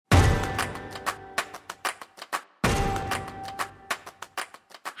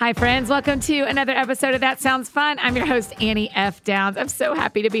Hi, friends. Welcome to another episode of That Sounds Fun. I'm your host, Annie F. Downs. I'm so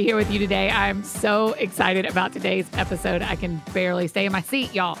happy to be here with you today. I'm so excited about today's episode. I can barely stay in my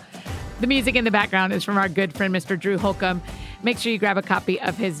seat, y'all. The music in the background is from our good friend, Mr. Drew Holcomb. Make sure you grab a copy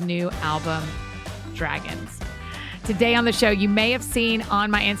of his new album, Dragons. Today on the show, you may have seen on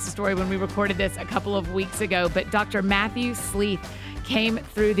my Insta story when we recorded this a couple of weeks ago, but Dr. Matthew Sleeth came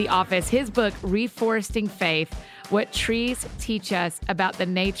through the office. His book, Reforesting Faith, What Trees Teach Us About the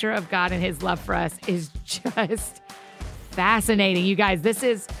Nature of God and His Love for Us, is just fascinating. You guys, this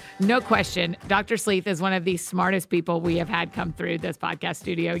is no question. Dr. Sleeth is one of the smartest people we have had come through this podcast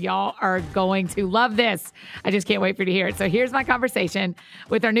studio. Y'all are going to love this. I just can't wait for you to hear it. So here's my conversation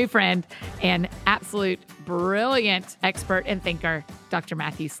with our new friend and absolute brilliant expert and thinker, Dr.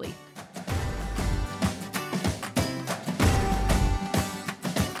 Matthew Sleeth.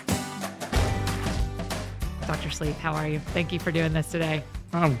 Dr. Sleeth, how are you? Thank you for doing this today.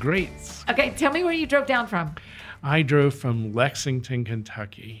 I'm great. Okay, tell me where you drove down from. I drove from Lexington,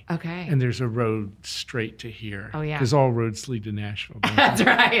 Kentucky. Okay. And there's a road straight to here. Oh, yeah. Because all roads lead to Nashville. That's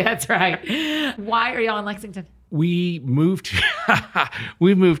right. That's right. Why are y'all in Lexington? We moved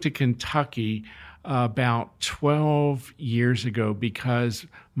to Kentucky about 12 years ago because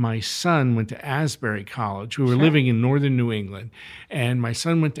my son went to Asbury College. We were living in northern New England, and my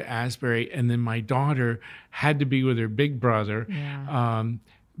son went to Asbury, and then my daughter had to be with her big brother. Yeah.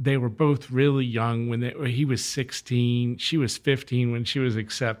 They were both really young when he was 16. She was 15 when she was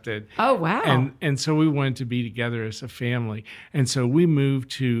accepted. Oh, wow. And so we wanted to be together as a family. And so we moved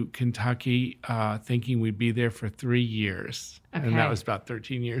to Kentucky thinking we'd be there for 3 years. Okay. And that was about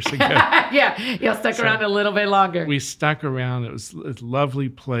 13 years ago. Yeah, y'all stuck around a little bit longer. We stuck around. It was a lovely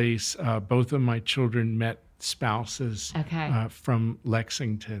place. Both of my children met spouses from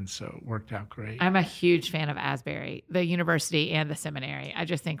Lexington, so it worked out great. I'm a huge fan of Asbury, the university and the seminary. I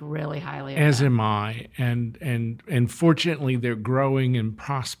just think really highly of As them. am I, and fortunately they're growing and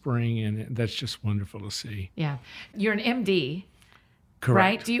prospering, and that's just wonderful to see. Yeah. You're an MD, Correct.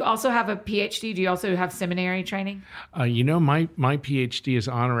 right? Do you also have a PhD? Do you also have seminary training? My PhD is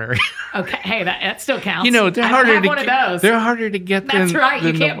honorary. Okay, hey, that still counts. They're I harder have to one of get. those. They're harder to get. That's right.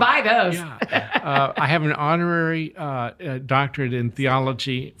 You can't buy those. Yeah. I have an honorary doctorate in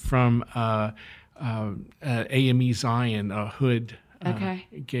theology from AME Zion. Hood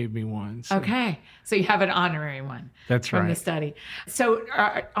gave me one. So. Okay, so you have an honorary one. That's from right. the study. So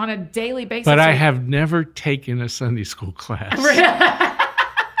on a daily basis. But I have never taken a Sunday school class.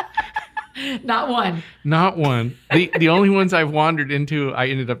 Not one. Not one. The only ones I've wandered into, I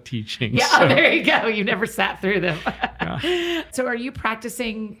ended up teaching. Yeah, so. there you go. You never sat through them. Yeah. So are you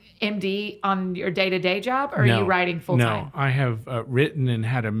practicing MD on your day-to-day job, or are No, you writing full-time? No, I have written and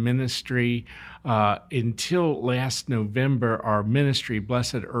had a ministry until last November. Our ministry,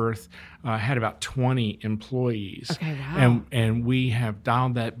 Blessed Earth, had about 20 employees. Okay, wow. And we have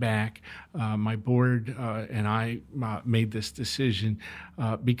dialed that back. My board and I made this decision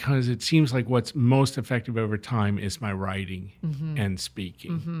because it seems like what's most effective over time is my writing and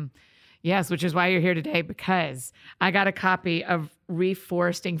speaking. Mm-hmm. Yes, which is why you're here today, because I got a copy of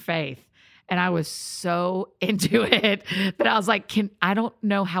Reforesting Faith, and I was so into it that I was like, I don't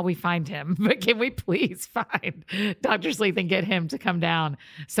know how we find him, but can we please find Dr. Sleeth and get him to come down?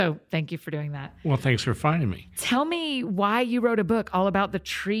 So thank you for doing that. Well, thanks for finding me. Tell me why you wrote a book all about the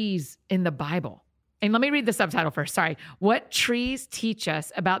trees in the Bible. And let me read the subtitle first. Sorry. What Trees Teach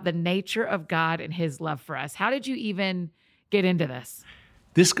Us About the Nature of God and His Love for Us. How did you even get into this?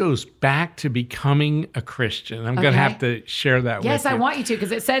 This goes back to becoming a Christian. I'm going to have to share that with you. Yes, I want you to,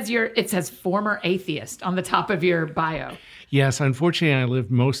 because it says former atheist on the top of your bio. Yes, unfortunately, I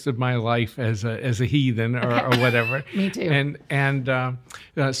lived most of my life as a heathen or whatever. Me too. And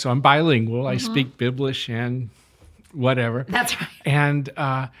so I'm bilingual. I speak Biblish and whatever. That's right.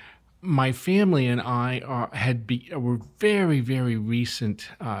 And my family and I were very, very recent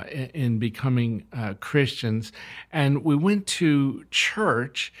in becoming Christians, and we went to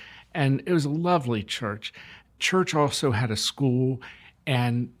church, and it was a lovely church. Church also had a school,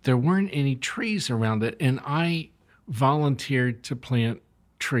 and there weren't any trees around it, and I volunteered to plant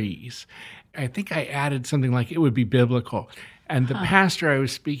trees. I think I added something like it would be biblical. And the pastor I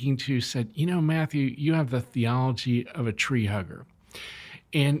was speaking to said, Matthew, you have the theology of a tree hugger.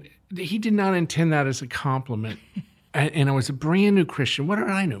 And he did not intend that as a compliment. And I was a brand new Christian. What did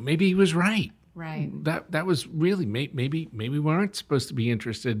I know? Maybe he was right. Right. That was really, maybe we aren't supposed to be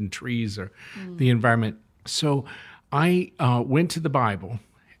interested in trees or the environment. So I went to the Bible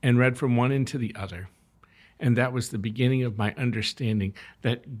and read from one end to the other. And that was the beginning of my understanding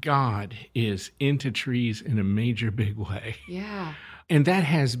that God is into trees in a major big way. Yeah. And that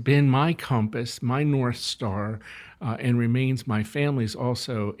has been my compass, my North Star, and remains my family's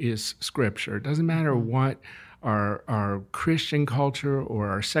also, is Scripture. It doesn't matter what our Christian culture or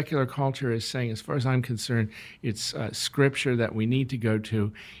our secular culture is saying. As far as I'm concerned, it's Scripture that we need to go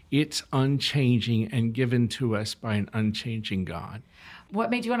to. It's unchanging and given to us by an unchanging God. What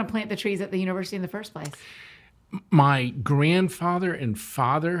made you want to plant the trees at the university in the first place? My grandfather and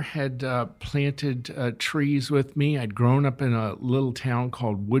father had planted trees with me. I'd grown up in a little town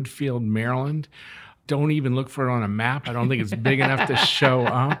called Woodfield, Maryland. Don't even look for it on a map. I don't think it's big enough to show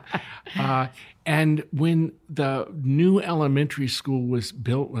up. And when the new elementary school was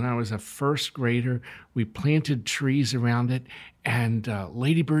built, when I was a first grader, we planted trees around it. And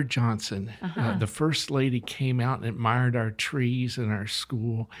Lady Bird Johnson, the first lady, came out and admired our trees in our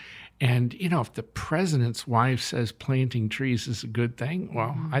school. And, you know, if the president's wife says planting trees is a good thing,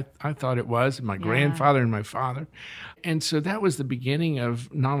 well, I thought it was, and my grandfather and my father. And so that was the beginning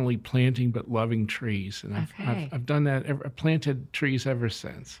of not only planting, but loving trees. And I've done that, I've planted trees ever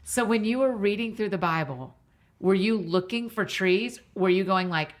since. So when you were reading through the Bible, were you looking for trees? Were you going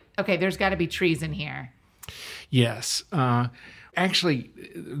like, okay, there's got to be trees in here? Yes. Actually,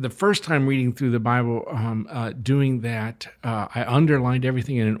 the first time reading through the Bible, doing that, I underlined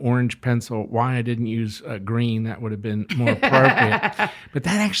everything in an orange pencil. Why I didn't use green, that would have been more appropriate. But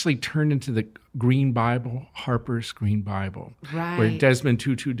that actually turned into the Green Bible, Harper's Green Bible, right, where Desmond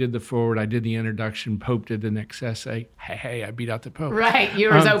Tutu did the forward, I did the introduction, Pope did the next essay. Hey, I beat out the Pope. Right, you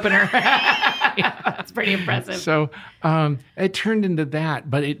were his opener. That's pretty impressive. So it turned into that,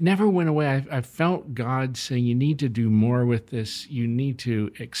 but it never went away. I felt God saying, you need to do more with this. You need to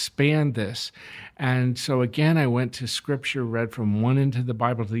expand this. And so again, I went to Scripture, read from one end of the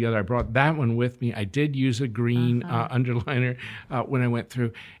Bible to the other. I brought that one with me. I did use a green underliner when I went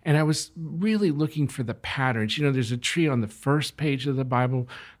through. And I was really looking for the patterns. You know, there's a tree on the first page of the Bible.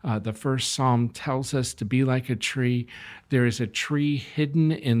 The first Psalm tells us to be like a tree. There is a tree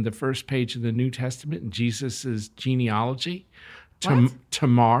hidden in the first page of the New Testament in Jesus' genealogy.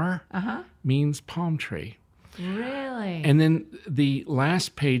 Tamar means palm tree. Really? And then the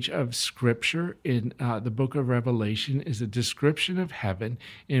last page of Scripture in the book of Revelation is a description of heaven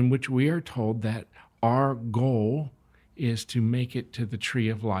in which we are told that our goal is to make it to the tree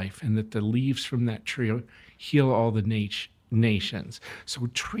of life, and that the leaves from that tree heal all the nations. So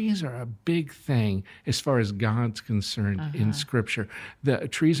trees are a big thing as far as God's concerned in Scripture. The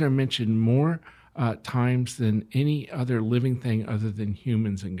trees are mentioned more times than any other living thing other than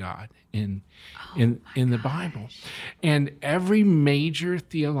humans and God in the Bible. And every major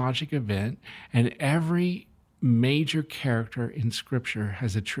theologic event and every major character in Scripture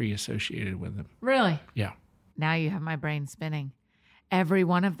has a tree associated with them. Really? Yeah. Now you have my brain spinning. Every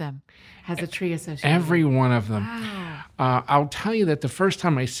one of them has a tree associated. Every one of them. Wow. I'll tell you that the first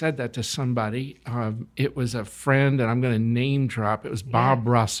time I said that to somebody, it was a friend, and I'm going to name drop. It was Bob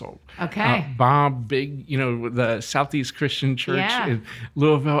Russell. Okay. Bob, big, you know, the Southeast Christian Church in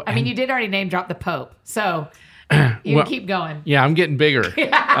Louisville. I mean, you did already name drop the Pope, so you can keep going. Yeah, I'm getting bigger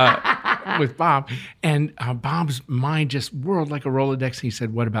with Bob. And Bob's mind just whirled like a Rolodex. And he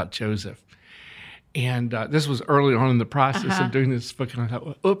said, "What about Joseph?" And this was early on in the process of doing this book. And I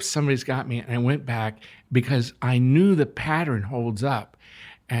thought, oops, somebody's got me. And I went back because I knew the pattern holds up.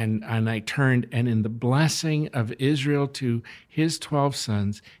 And I turned, and in the blessing of Israel to his 12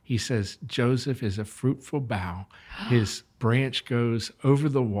 sons, he says, Joseph is a fruitful bough. His branch goes over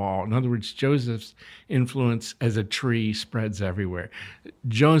the wall. In other words, Joseph's influence as a tree spreads everywhere.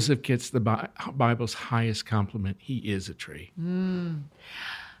 Joseph gets the Bible's highest compliment. He is a tree.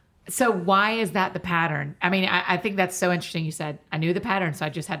 So why is that the pattern? I mean, I think that's so interesting. You said, I knew the pattern, so I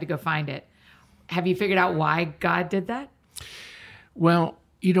just had to go find it. Have you figured out why God did that? Well,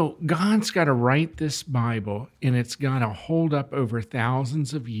 you know, God's got to write this Bible, and it's got to hold up over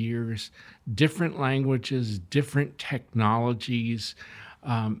thousands of years, different languages, different technologies,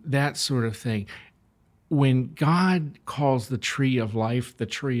 that sort of thing. When God calls the tree of life the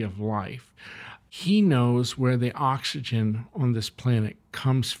tree of life, he knows where the oxygen on this planet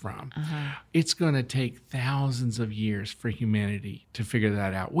comes from. It's going to take thousands of years for humanity to figure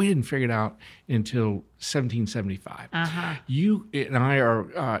that out. We didn't figure it out until 1775. You and I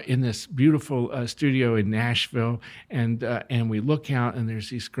are in this beautiful studio in Nashville, and we look out, and there's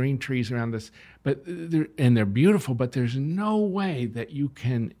these green trees around us, and they're beautiful, but there's no way that you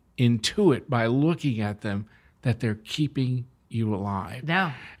can intuit by looking at them that they're keeping you alive.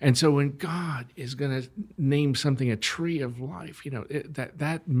 No. And so when God is going to name something a tree of life,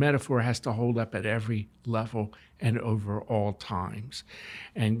 that metaphor has to hold up at every level and over all times.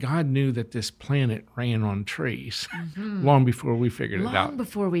 And God knew that this planet ran on trees long before we figured it out. Long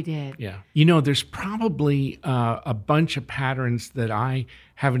before we did. Yeah. There's probably a bunch of patterns that I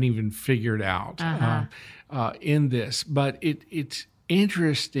haven't even figured out in this, but it's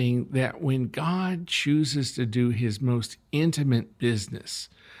interesting that when God chooses to do his most intimate business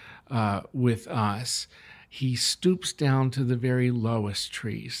with us, he stoops down to the very lowest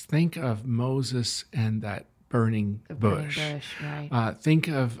trees. Think of Moses and that burning bush. Right. Think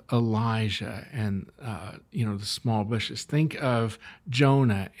of Elijah and the small bushes. Think of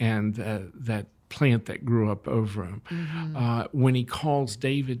Jonah and that plant that grew up over him. When he calls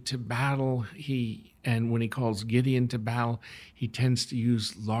David to battle, and when he calls Gideon to battle, he tends to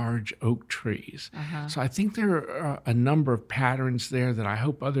use large oak trees. So I think there are a number of patterns there that I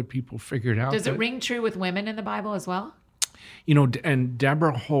hope other people figured out. Does it ring true with women in the Bible as well? And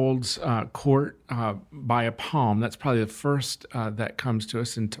Deborah holds court by a palm. That's probably the first that comes to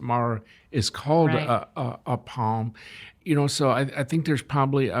us, and Tamar is called a palm. So I think there's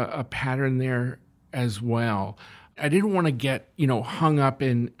probably a pattern there as well. I didn't want to get, hung up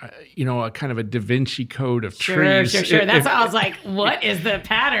in, a kind of a Da Vinci Code of trees. Sure. That's why I was like, what is the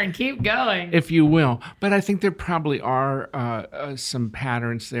pattern? Keep going. If you will. But I think there probably are some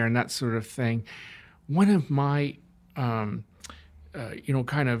patterns there and that sort of thing. One of my, kind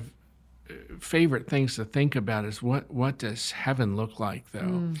of favorite things to think about is what does heaven look like,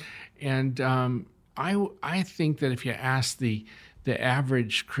 though? And I think that if you ask the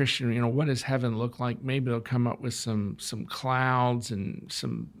average Christian, what does heaven look like? Maybe they'll come up with some clouds and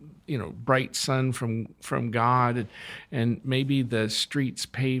some, bright sun from God, and maybe the streets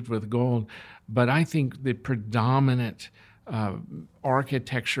paved with gold. But I think the predominant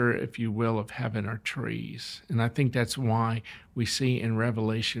architecture, if you will, of heaven are trees. And I think that's why we see in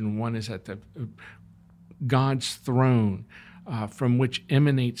Revelation 1 is at God's throne, from which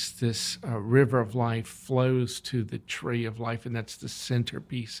emanates this river of life, flows to the tree of life, and that's the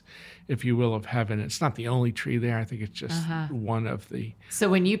centerpiece, if you will, of heaven. It's not the only tree there. I think it's just one of the. So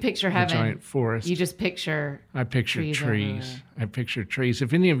when you picture heaven, giant forest, you just picture. I picture trees. I picture trees.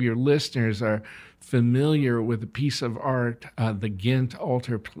 If any of your listeners are familiar with a piece of art, the Ghent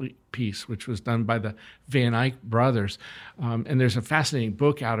altarpiece, which was done by the Van Eyck brothers. And there's a fascinating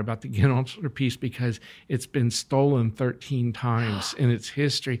book out about the Ghent altarpiece because it's been stolen 13 times in its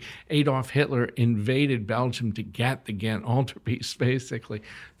history. Adolf Hitler invaded Belgium to get the Ghent altarpiece, basically.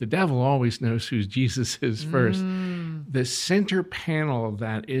 The devil always knows who Jesus is first. The center panel of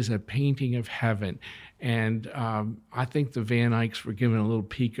that is a painting of heaven. And I think the Van Eycks were given a little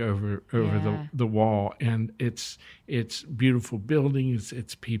peek over the wall, and it's beautiful buildings,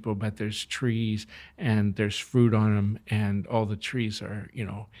 it's people, but there's trees and there's fruit on them, and all the trees are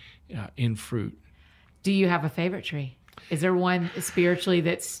in fruit. Do you have a favorite tree? Is there one spiritually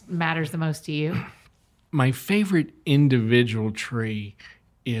that matters the most to you? My favorite individual tree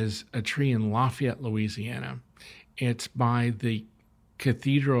is a tree in Lafayette, Louisiana. It's by the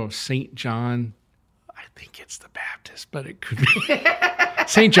Cathedral of St. John. I think it's the Baptist, but it could be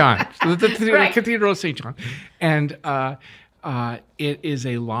St. John, the Cathedral of St. John. And it is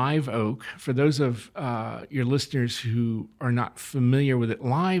a live oak. For those of your listeners who are not familiar with it,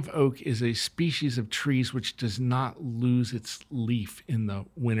 live oak is a species of trees which does not lose its leaf in the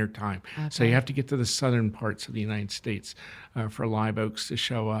wintertime. Okay. So you have to get to the southern parts of the United States for live oaks to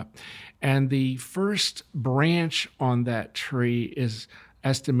show up. And the first branch on that tree is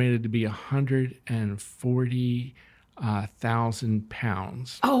estimated to be 140,000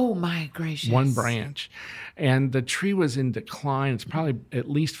 pounds. Oh, my gracious. One branch. And the tree was in decline. It's probably at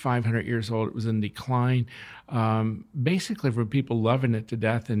least 500 years old. It was in decline, basically for people loving it to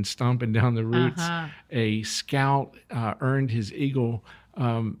death and stomping down the roots. A scout earned his Eagle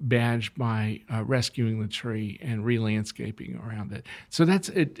badge by rescuing the tree and re-landscaping around it. So that's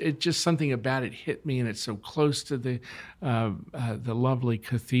it. It just something about it hit me, and it's so close to the lovely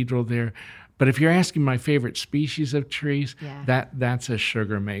cathedral there. But if you're asking my favorite species of trees, that's a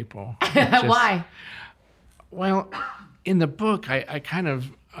sugar maple. Why? Well, in the book, I kind of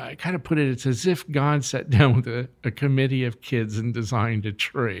put it. It's as if God sat down with a committee of kids and designed a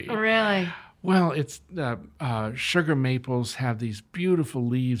tree. Really? Well, it's sugar maples have these beautiful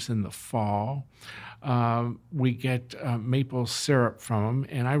leaves in the fall. We get maple syrup from them,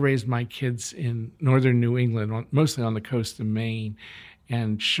 and I raised my kids in northern New England, mostly on the coast of Maine,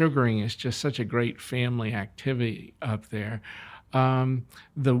 and sugaring is just such a great family activity up there.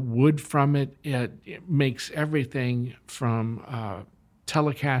 The wood from it makes everything from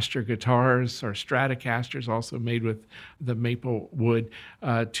Telecaster guitars or Stratocasters, also made with the maple wood,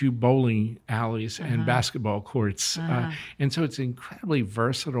 to bowling alleys and basketball courts. And so it's incredibly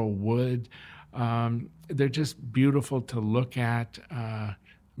versatile wood. They're just beautiful to look at.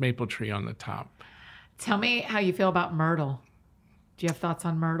 Maple tree on the top. Tell me how you feel about myrtle. Do you have thoughts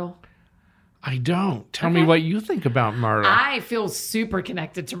on myrtle? I don't. Tell me what you think about myrtle. I feel super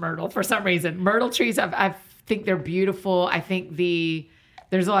connected to myrtle for some reason. Myrtle trees, I think they're beautiful. I think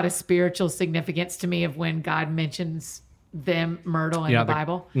there's a lot of spiritual significance to me of when God mentions them, myrtle, in the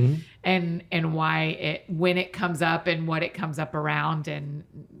Bible, and why when it comes up and what it comes up around, and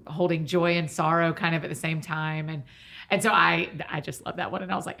holding joy and sorrow kind of at the same time. And so I just love that one.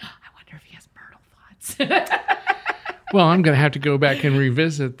 And I was like, I wonder if he has myrtle thoughts. Well, I'm going to have to go back and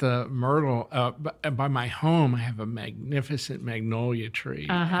revisit the myrtle. By my home, I have a magnificent magnolia tree.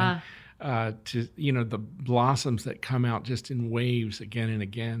 The blossoms that come out just in waves again and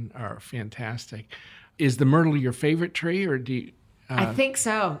again are fantastic. Is the myrtle your favorite tree, or do you? I think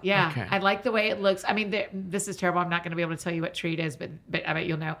so. Yeah. Okay. I like the way it looks. I mean, this is terrible. I'm not going to be able to tell you what tree it is, but I bet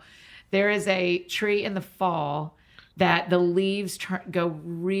you'll know. There is a tree in the fall that the leaves go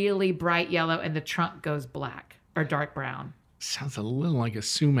really bright yellow and the trunk goes black or dark brown. Sounds a little like a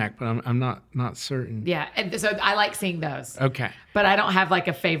sumac, but I'm not certain. Yeah, and so I like seeing those. Okay. But I don't have like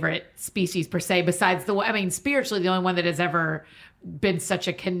a favorite species per se, besides spiritually, the only one that has ever been such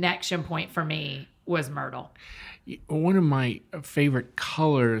a connection point for me was myrtle. One of my favorite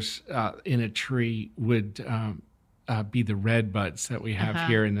colors in a tree would be the red buds that we have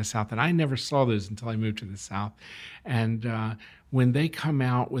here in the South. And I never saw those until I moved to the South. And when they come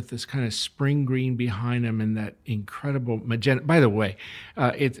out with this kind of spring green behind them and that incredible magenta. By the way,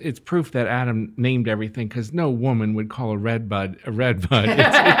 it's proof that Adam named everything, because no woman would call a red bud a red bud.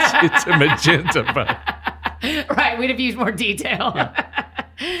 It's a magenta bud. Right. We'd have used more detail.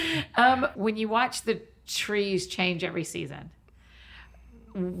 Yeah. When you watch the trees change every season,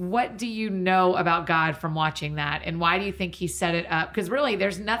 what do you know about God from watching that? And why do you think he set it up? Because really,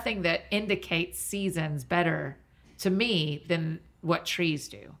 there's nothing that indicates seasons better to me than what trees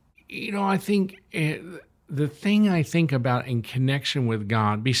do. I think the thing I think about in connection with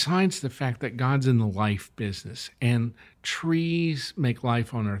God, besides the fact that God's in the life business and trees make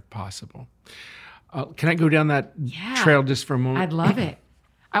life on earth possible. Can I go down that trail just for a moment? I'd love it.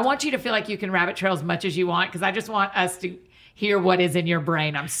 I want you to feel like you can rabbit trail as much as you want, because I just want us to hear what is in your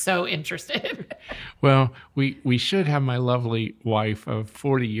brain. I'm so interested. Well, we should have my lovely wife of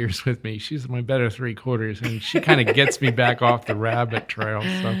 40 years with me. She's my better three-quarters, and she kind of gets me back off the rabbit trail.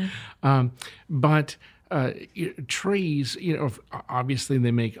 So, but trees, obviously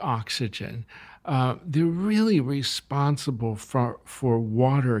they make oxygen. They're really responsible for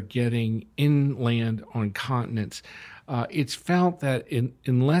water getting inland on continents. It's felt that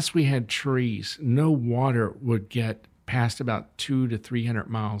unless we had trees, no water would get past about 200 to 300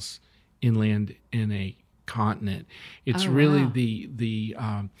 miles inland in a continent. It's really the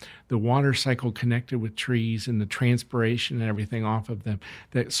water cycle connected with trees and the transpiration and everything off of them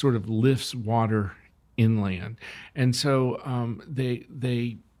that sort of lifts water inland. And so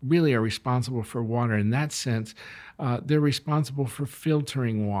they really are responsible for water. In that sense, they're responsible for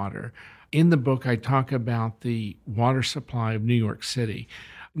filtering water. In the book, I talk about the water supply of New York City.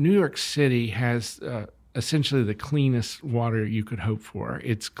 New York City has essentially the cleanest water you could hope for.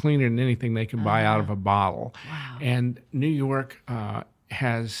 It's cleaner than anything they can buy out of a bottle. Wow. And New York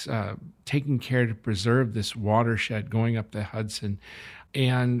has taken care to preserve this watershed going up the Hudson.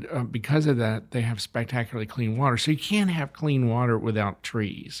 And because of that, they have spectacularly clean water. So you can't have clean water without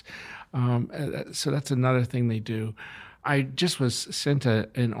trees. So that's another thing they do. I just was sent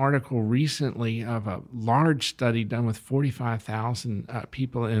an article recently of a large study done with 45,000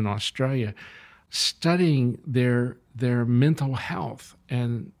 people in Australia studying their mental health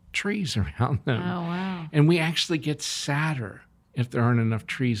and trees around them. Oh, wow. And we actually get sadder if there aren't enough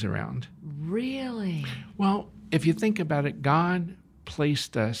trees around. Really? Well, if you think about it, God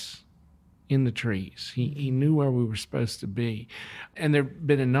placed us in the trees. He knew where we were supposed to be. And there have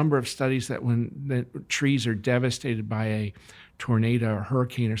been a number of studies that when the trees are devastated by a tornado or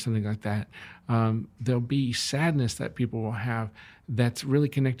hurricane or something like that, there'll be sadness that people will have that's really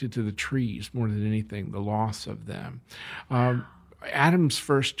connected to the trees more than anything, the loss of them. Adam's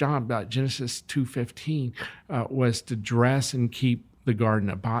first job, Genesis 2:15, was to dress and keep the garden,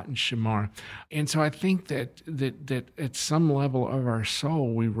 Abat and Shamar. And so I think that at some level of our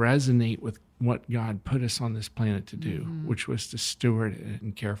soul, we resonate with what God put us on this planet to do, which was to steward it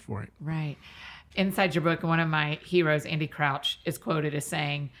and care for it. Right. Inside your book, one of my heroes, Andy Crouch, is quoted as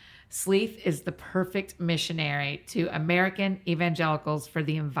saying, "Sleeth is the perfect missionary to American evangelicals for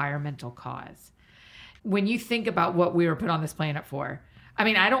the environmental cause." When you think about what we were put on this planet for, I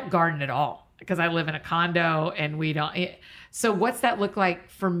mean, I don't garden at all because I live in a condo and we don't. So what's that look like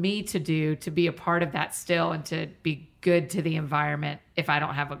for me to do to be a part of that still and to be good to the environment if I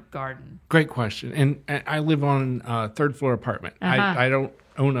don't have a garden? Great question. And I live on a third floor apartment. I don't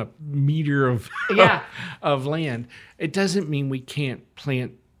own a meter of of land. It doesn't mean we can't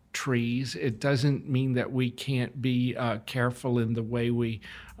plant trees. It doesn't mean that we can't be careful in the way we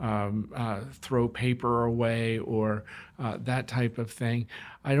throw paper away or that type of thing.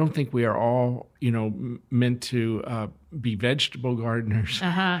 I don't think we are all, meant to be vegetable gardeners.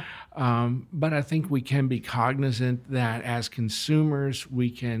 But I think we can be cognizant that as consumers, we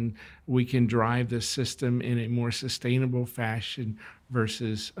can drive the system in a more sustainable fashion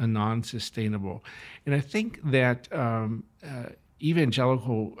versus a non-sustainable. And I think that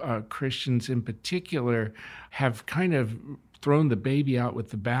evangelical Christians in particular have kind of thrown the baby out with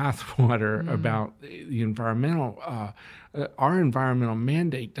the bathwater about the environmental. Our environmental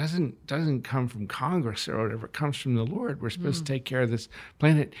mandate doesn't come from Congress or whatever. It comes from the Lord. We're supposed to take care of this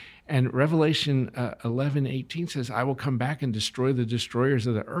planet. And Revelation 11:18 says, "I will come back and destroy the destroyers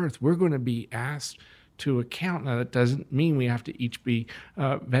of the earth." We're going to be asked to account. Now, that doesn't mean we have to each be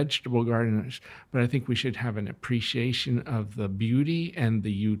vegetable gardeners, but I think we should have an appreciation of the beauty and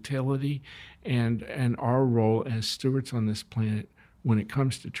the utility and our role as stewards on this planet when it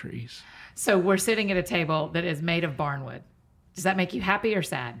comes to trees. So we're sitting at a table that is made of barnwood. Does that make you happy or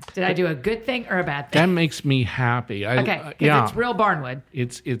sad? Did I do a good thing or a bad thing? That makes me happy. Okay, because it's real barnwood.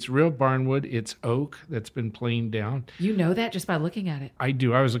 It's real barnwood. It's oak that's been planed down. You know that just by looking at it. I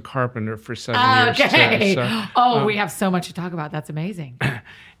do. I was a carpenter for 7 years. Okay. So, we have so much to talk about. That's amazing.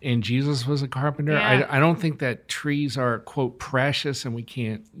 And Jesus was a carpenter. Yeah. I don't think that trees are, quote, precious and we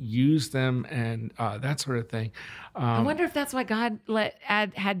can't use them and that sort of thing. I wonder if that's why God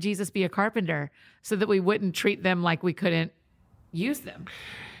had Jesus be a carpenter so that we wouldn't treat them like we couldn't use them.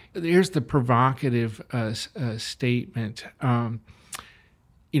 Here's the provocative statement.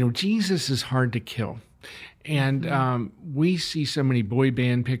 Jesus is hard to kill. And we see so many boy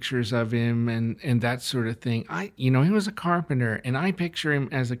band pictures of him and that sort of thing. He was a carpenter, and I picture him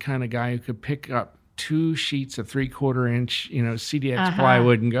as the kind of guy who could pick up 2 sheets of 3/4 inch, CDX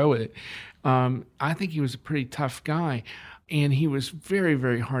plywood and go with it. I think he was a pretty tough guy, and he was very,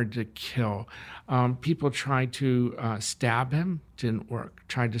 very hard to kill. People tried to stab him, didn't work.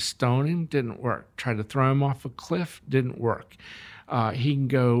 Tried to stone him, didn't work. Tried to throw him off a cliff, didn't work. He can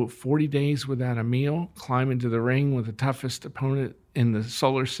go 40 days without a meal, climb into the ring with the toughest opponent in the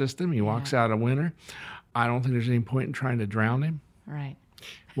solar system. He walks out a winner. I don't think there's any point in trying to drown him. Right.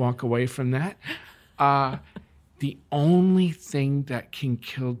 Walk away from that. The only thing that can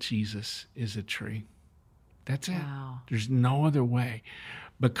kill Jesus is a tree. That's it. Wow. There's no other way,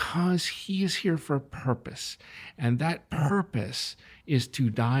 because he is here for a purpose, and that purpose is to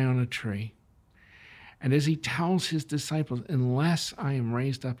die on a tree. And as he tells his disciples, unless I am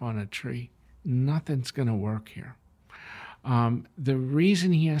raised up on a tree, nothing's going to work here. The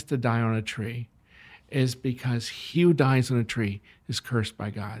reason he has to die on a tree is because he who dies on a tree is cursed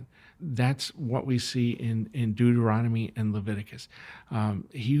by God. That's what we see in Deuteronomy and Leviticus.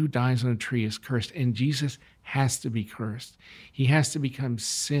 He who dies on a tree is cursed, and Jesus has to be cursed. He has to become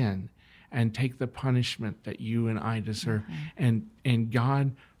sin and take the punishment that you and I deserve. And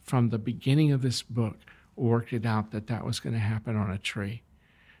God, from the beginning of this book, worked it out that was going to happen on a tree.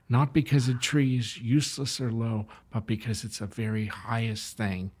 Not because a tree is useless or low, but because it's the very highest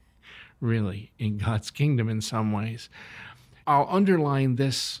thing, really, in God's kingdom in some ways. I'll underline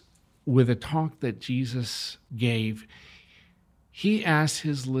this with a talk that Jesus gave. He asked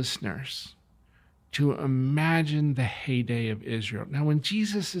his listeners to imagine the heyday of Israel. Now, when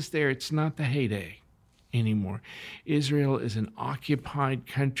Jesus is there, it's not the heyday anymore. Israel is an occupied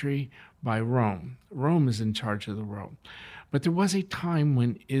country by Rome. Rome is in charge of the world. But there was a time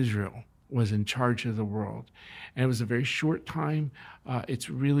when Israel was in charge of the world. And it was a very short time. It's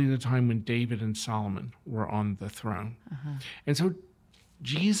really the time when David and Solomon were on the throne. And so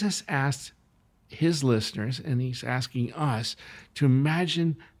Jesus asked his listeners, and he's asking us, to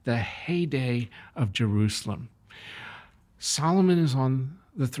imagine the heyday of Jerusalem. Solomon is on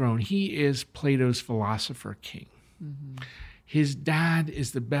the throne. He is Plato's philosopher king. His dad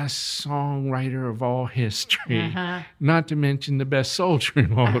is the best songwriter of all history, not to mention the best soldier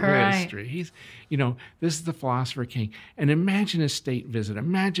in all of history. He's, this is the philosopher king. And imagine a state visit.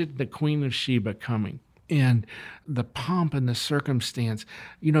 Imagine the Queen of Sheba coming And the pomp and the circumstance,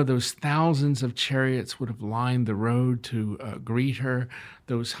 those thousands of chariots would have lined the road to greet her.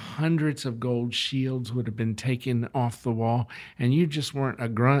 Those hundreds of gold shields would have been taken off the wall. And you just weren't a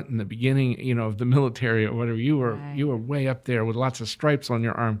grunt in the beginning, of the military or whatever. You were way up there with lots of stripes on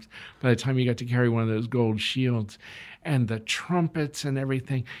your arms by the time you got to carry one of those gold shields. And the trumpets and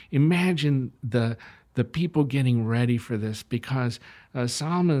everything. Imagine the people getting ready for this, because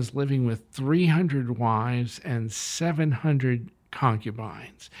Solomon is living with 300 wives and 700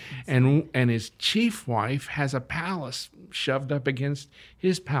 concubines. And his chief wife has a palace shoved up against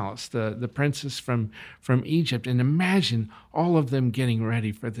his palace, the princess from Egypt. And imagine all of them getting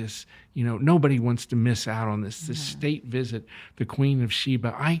ready for this. Nobody wants to miss out on this state visit, the Queen of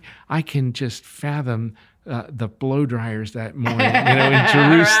Sheba. I can just fathom the blow dryers that morning, in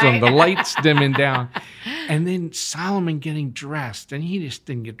Jerusalem, the lights dimming down. And then Solomon getting dressed. And he just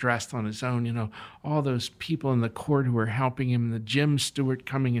didn't get dressed on his own. All those people in the court who were helping him, and the gym steward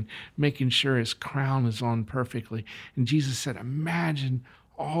coming and making sure his crown is on perfectly. And Jesus said, imagine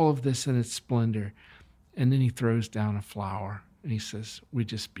all of this in its splendor. And then he throws down a flower and he says, we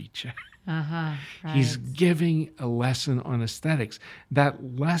just beat you. Right. He's giving a lesson on aesthetics.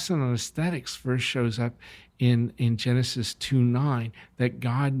 That lesson on aesthetics first shows up in Genesis 2:9, that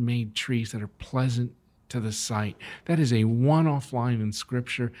God made trees that are pleasant to the sight. That is a one-off line in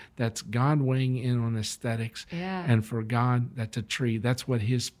Scripture. That's God weighing in on aesthetics. Yeah. And for God, that's a tree. That's what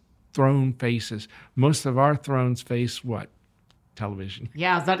his throne faces. Most of our thrones face what? Television.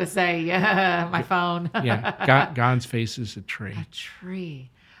 Yeah, I was about to say, my phone. Yeah, God's face is a tree. A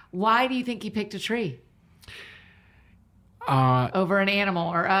tree. Why do you think he picked a tree over an animal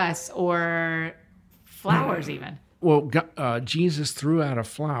or us or flowers even? Well, Jesus threw out a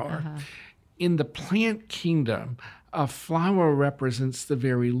flower. In the plant kingdom, a flower represents the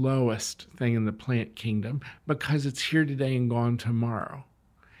very lowest thing in the plant kingdom because it's here today and gone tomorrow.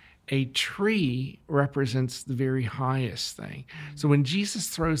 A tree represents the very highest thing. So when Jesus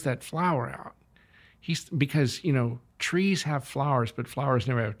throws that flower out, because trees have flowers, but flowers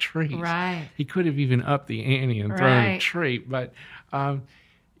never have trees. Right. He could have even upped the ante and thrown a tree, but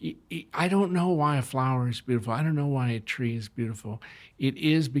I don't know why a flower is beautiful. I don't know why a tree is beautiful. It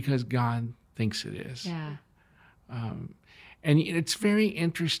is because God thinks it is. Yeah. And it's very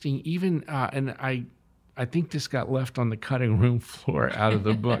interesting. Even and I think this got left on the cutting room floor out of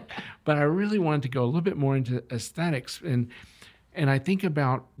the book, but I really wanted to go a little bit more into aesthetics, and I think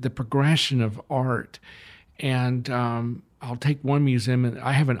about the progression of art. And I'll take one museum, and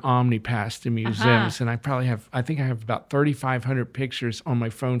I have an omnipass to museums, and I think I have about 3,500 pictures on my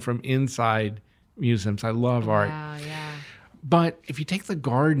phone from inside museums. I love art. Wow, yeah. But if you take the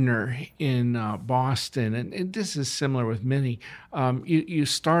Gardner in Boston, and this is similar with many, you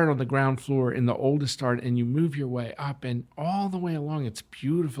start on the ground floor in the oldest art, and you move your way up, and all the way along, it's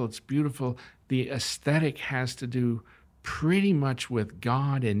beautiful. It's beautiful. The aesthetic has to do pretty much with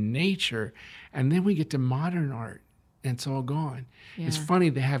God and nature, and then we get to modern art, and it's all gone. Yeah. It's funny,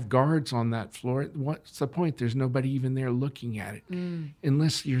 they have guards on that floor. What's the point? There's nobody even there looking at it.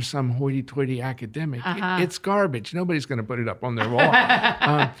 Unless you're some hoity-toity academic. It's garbage. Nobody's going to put it up on their wall.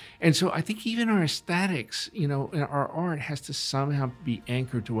 And so I think even our aesthetics, our art has to somehow be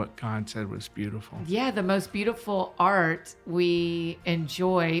anchored to what God said was beautiful. Yeah, the most beautiful art we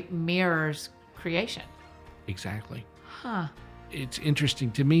enjoy mirrors creation. Exactly. Huh. It's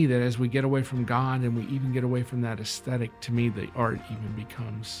interesting to me that as we get away from God and we even get away from that aesthetic, to me, the art even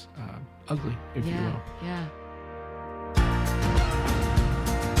becomes ugly, if you will. Yeah.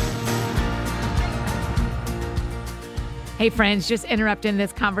 Hey, friends, just interrupting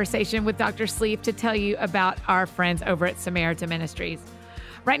this conversation with Dr. Sleep to tell you about our friends over at Samaritan Ministries.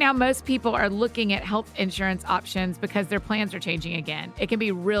 Right now, most people are looking at health insurance options because their plans are changing again. It can be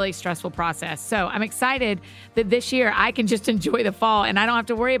a really stressful process. So I'm excited that this year I can just enjoy the fall and I don't have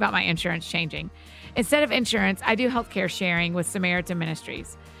to worry about my insurance changing. Instead of insurance, I do healthcare sharing with Samaritan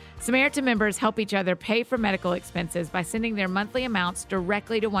Ministries. Samaritan members help each other pay for medical expenses by sending their monthly amounts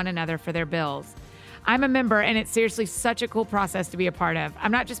directly to one another for their bills. I'm a member, and it's seriously such a cool process to be a part of.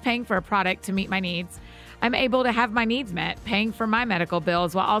 I'm not just paying for a product to meet my needs. I'm able to have my needs met, paying for my medical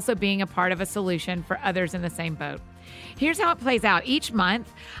bills while also being a part of a solution for others in the same boat. Here's how it plays out. Each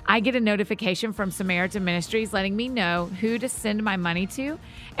month, I get a notification from Samaritan Ministries letting me know who to send my money to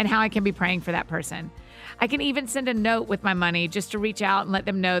and how I can be praying for that person. I can even send a note with my money just to reach out and let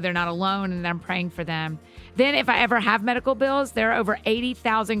them know they're not alone and that I'm praying for them. Then if I ever have medical bills, there are over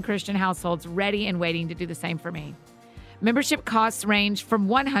 80,000 Christian households ready and waiting to do the same for me. Membership costs range from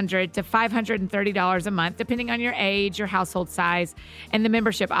 $100 to $530 a month, depending on your age, your household size, and the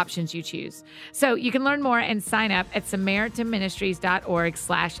membership options you choose. So you can learn more and sign up at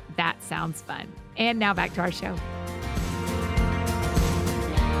samaritanministries.org/thatsoundsfun. And now back to our show.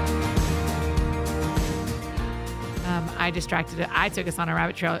 I took us on a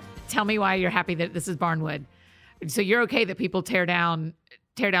rabbit trail. Tell me why you're happy that this is barnwood. So you're okay that people tear down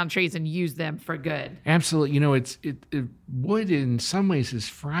trees and use them for good. Absolutely. Wood in some ways is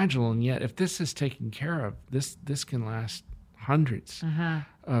fragile, and yet if this is taken care of, this can last hundreds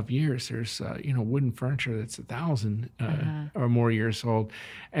of years. There's wooden furniture that's 1,000 or more years old,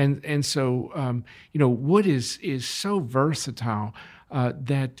 and so wood is so versatile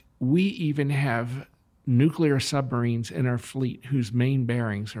that we even have nuclear submarines in our fleet whose main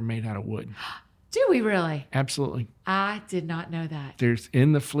bearings are made out of wood. Do we really? Absolutely. I did not know that. There's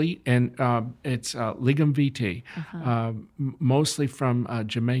in the fleet, and it's Ligum Vitae, mostly from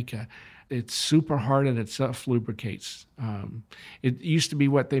Jamaica. It's super hard and it self-lubricates. It used to be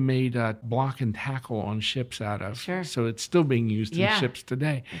what they made block and tackle on ships out of. Sure. So it's still being used in ships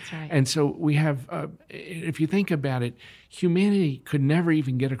today. That's right. And so we have, if you think about it, humanity could never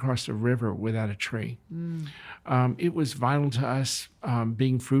even get across a river without a tree. It was vital to us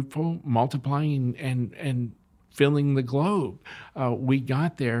being fruitful, multiplying, and filling the globe. We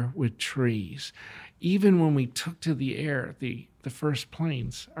got there with trees. Even when we took to the air, the first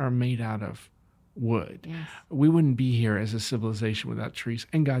planes are made out of wood. Yes. We wouldn't be here as a civilization without trees,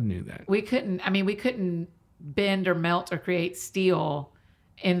 and God knew that. We couldn't bend or melt or create steel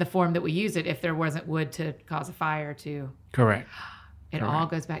in the form that we use it if there wasn't wood to cause a fire to. Correct. It all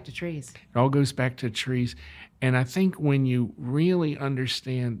goes back to trees. It all goes back to trees. And I think when you really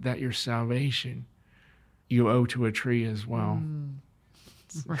understand that your salvation, you owe to a tree as well.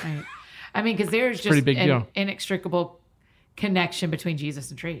 Right. I mean, because there's just an inextricable connection between Jesus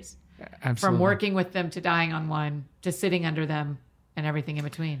and trees. Absolutely. From working with them to dying on one to sitting under them and everything in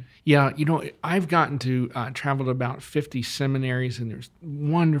between. Yeah, I've gotten to travel to about 50 seminaries, and there's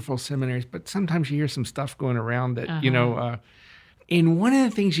wonderful seminaries, but sometimes you hear some stuff going around that, and one of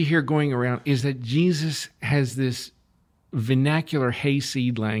the things you hear going around is that Jesus has this vernacular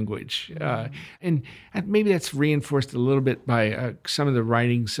hayseed language. And maybe that's reinforced a little bit by some of the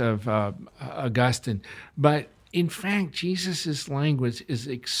writings of Augustine. But in fact, Jesus' language is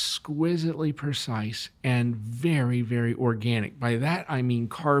exquisitely precise and very, very organic. By that, I mean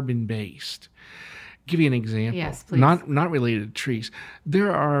carbon-based. Give you an example. Yes, please. Not related to trees.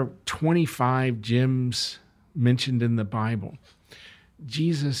 There are 25 gems mentioned in the Bible.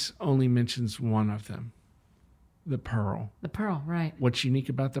 Jesus only mentions one of them. The pearl. The pearl, right. What's unique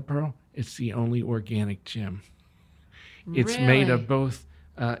about the pearl? It's the only organic gem. It's Really? made of both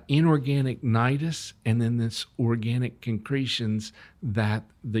inorganic nidus and then this organic concretions that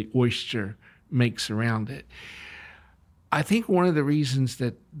the oyster makes around it. I think one of the reasons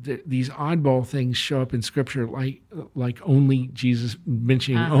that these oddball things show up in Scripture, like only Jesus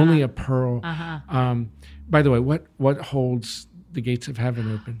mentioning only a pearl. By the way, what holds the gates of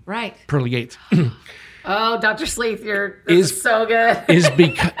heaven open? Right. Pearly gates. Oh, Dr. Sleeth, this is so good. is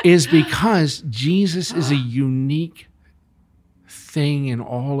because Jesus is a unique thing in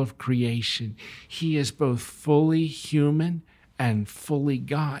all of creation. He is both fully human and fully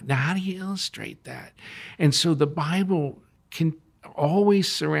God. Now, how do you illustrate that? And so the Bible can always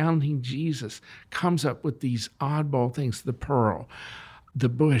surrounding Jesus comes up with these oddball things: the pearl, the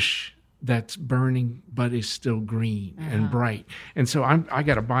bush that's burning but is still green and bright. And so I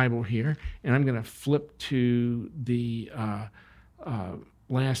got a Bible here, and I'm going to flip to the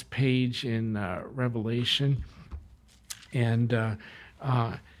last page in Revelation. And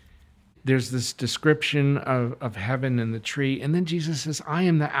there's this description of heaven and the tree. And then Jesus says, I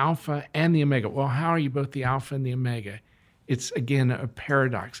am the Alpha and the Omega. Well, how are you both the Alpha and the Omega? It's, again, a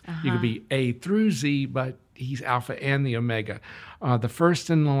paradox. You could be A through Z, but he's Alpha and the Omega, the first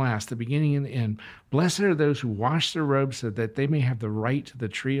and the last, the beginning and the end. Blessed are those who wash their robes so that they may have the right to the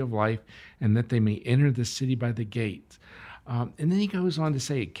tree of life and that they may enter the city by the gate. And then he goes on to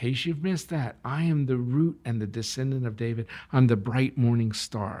say, in case you've missed that, I am the root and the descendant of David. I'm the bright morning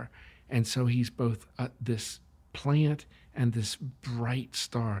star. And so he's both this plant and this bright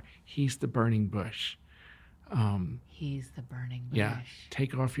star. He's the burning bush. He's the burning bush. Yeah,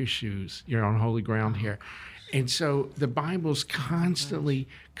 take off your shoes. You're on holy ground here. And so the Bible's constantly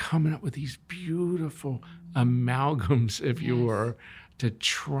coming up with these beautiful amalgams, if you were, to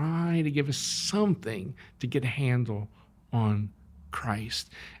try to give us something to get a handle on Christ,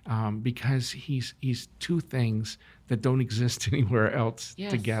 because he's two things that don't exist anywhere else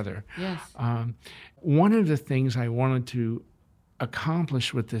together. Yes. One of the things I wanted to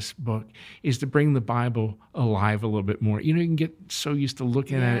accomplish with this book is to bring the Bible alive a little bit more. You can get so used to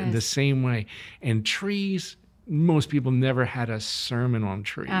looking at it in the same way. And trees, most people never had a sermon on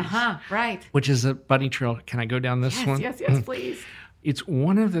trees. Right. Which is a bunny trail. Can I go down this one? Yes, please. It's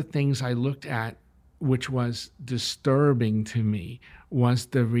one of the things I looked at, which was disturbing to me, was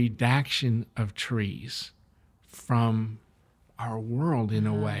the redaction of trees from our world in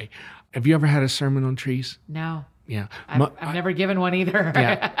a way. Have you ever had a sermon on trees? No. Yeah. I've never given one either.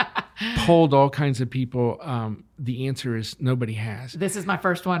 Polled all kinds of people. The answer is nobody has. This is my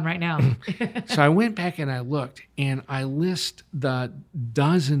first one right now. So I went back and I looked, and I list the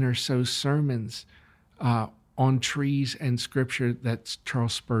dozen or so sermons on trees and scripture that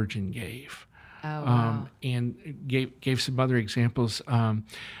Charles Spurgeon gave. Oh, wow. And gave some other examples.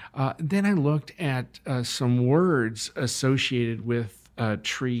 Then I looked at some words associated with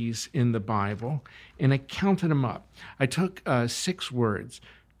trees in the Bible, and I counted them up. I took 6 words: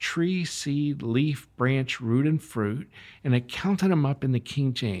 tree, seed, leaf, branch, root, and fruit, and I counted them up in the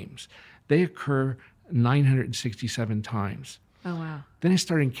King James. They occur 967 times. Oh, wow. Then I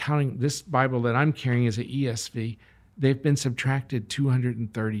started counting. This Bible that I'm carrying is an ESV. They've been subtracted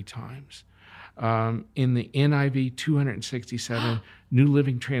 230 times. In the NIV, 267, New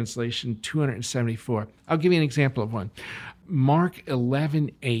Living Translation, 274. I'll give you an example of one. Mark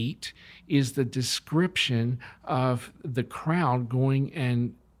 11:8 is the description of the crowd going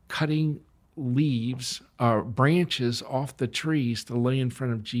and cutting leaves or branches off the trees to lay in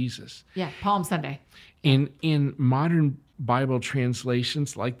front of Jesus. Yeah, Palm Sunday. In modern Bible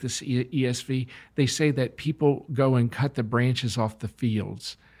translations like this ESV, they say that people go and cut the branches off the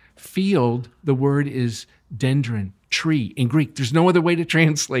fields. Field, the word is dendron, tree in Greek. There's no other way to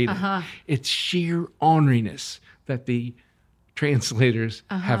translate it. It's sheer orneriness that the translators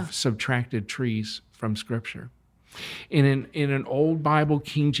have subtracted trees from Scripture. In an old Bible,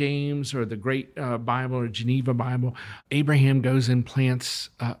 King James or the Great Bible or Geneva Bible, Abraham goes and plants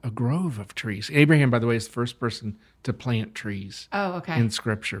a grove of trees. Abraham, by the way, is the first person to plant trees in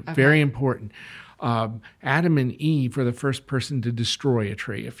Scripture. Very important. Adam and Eve were the first person to destroy a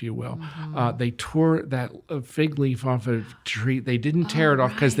tree, if you will. They tore that fig leaf off a tree. They didn't tear it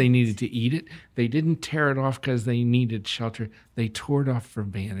off because they needed to eat it. They didn't tear it off because they needed shelter. They tore it off for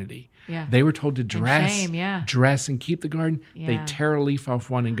vanity. Yeah. They were told to dress, shame, dress and keep the garden. Yeah. They tear a leaf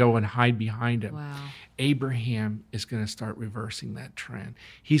off one and go and hide behind it. Wow. Abraham is going to start reversing that trend.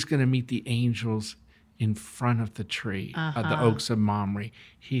 He's going to meet the angels in front of the tree, the oaks of Mamre.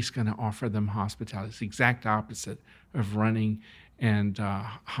 He's going to offer them hospitality. It's the exact opposite of running and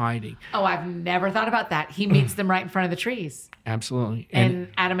hiding. Oh, I've never thought about that. He meets them right in front of the trees. Absolutely. And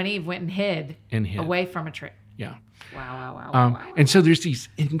Adam and Eve went and hid away from a tree. Yeah. Wow. And so there's these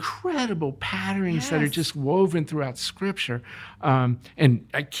incredible patterns that are just woven throughout Scripture. And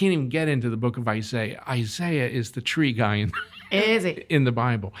I can't even get into the book of Isaiah. Isaiah is the tree guy in the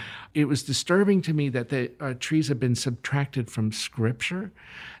Bible. It was disturbing to me that the trees have been subtracted from Scripture.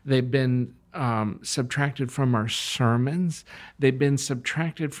 They've been subtracted from our sermons. They've been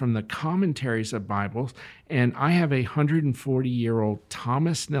subtracted from the commentaries of Bibles. And I have a 140-year-old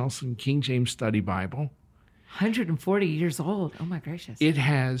Thomas Nelson King James Study Bible. 140 years old. Oh, my gracious. It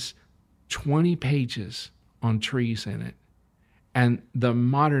has 20 pages on trees in it. And the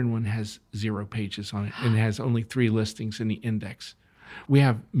modern one has 0 pages on it, and it has only 3 listings in the index. We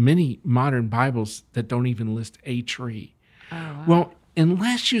have many modern Bibles that don't even list a tree. Oh, wow. Well,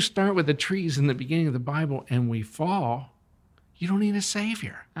 unless you start with the trees in the beginning of the Bible and we fall, you don't need a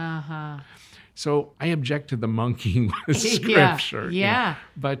Savior. So I object to the monkeying with Scripture. Yeah.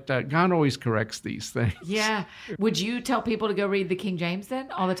 But God always corrects these things. Yeah. Would you tell people to go read the King James then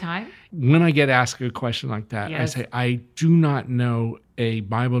all the time? When I get asked a question like that, Yes. I say, I do not know a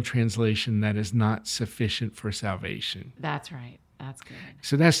Bible translation that is not sufficient for salvation. That's right. That's good.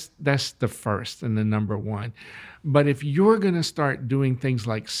 So that's the first and the number one. But if you're going to start doing things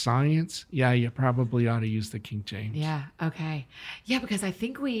like science, you probably ought to use the King James. Yeah. Okay. Yeah, because I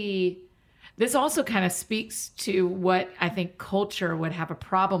think this also kind of speaks to what I think culture would have a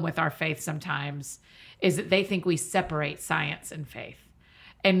problem with our faith sometimes, is that they think we separate science and faith.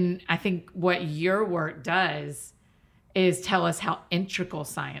 And I think what your work does is tell us how integral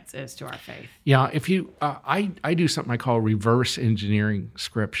science is to our faith. Yeah, if you, I do something I call reverse engineering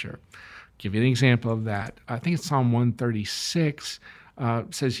Scripture. Give you an example of that. I think it's Psalm 136.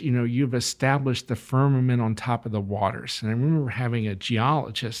 says, you've established the firmament on top of the waters. And I remember having a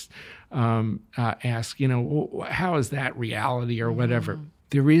geologist ask, well, how is that reality or whatever?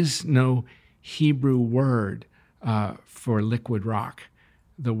 There is no Hebrew word for liquid rock.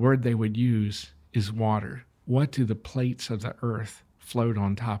 The word they would use is water. What do the plates of the earth float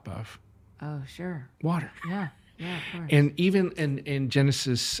on top of? Oh, sure. Water. Yeah. Yeah, of course. And even in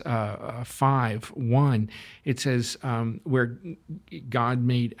Genesis 5:1, it says where God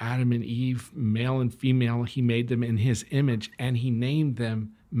made Adam and Eve, male and female, he made them in his image, and he named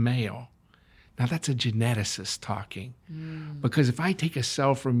them male. Now, that's a geneticist talking. Because if I take a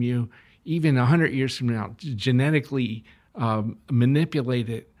cell from you, even 100 years from now, genetically manipulate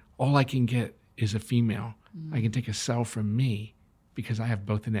it, all I can get is a female. I can take a cell from me because I have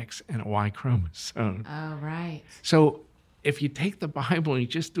both an X and a Y chromosome. Oh, right. So if you take the Bible and you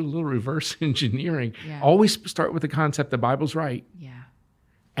just do a little reverse engineering, Yeah. always start with the concept the Bible's right, Yeah.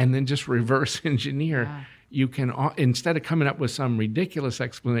 and then just reverse engineer. Yeah. You can, instead of coming up with some ridiculous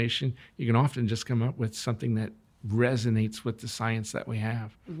explanation, you can often just come up with something that resonates with the science that we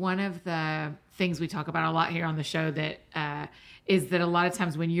have. One of the things we talk about a lot here on the show that is that a lot of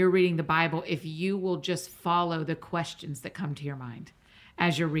times when you're reading the Bible, if you will just follow the questions that come to your mind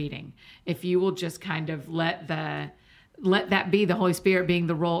as you're reading, if you will just kind of let that be the Holy Spirit being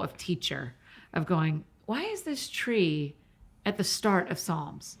the role of teacher, of going, why is this tree at the start of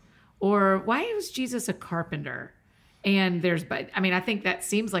Psalms? Or why was Jesus a carpenter? And I think that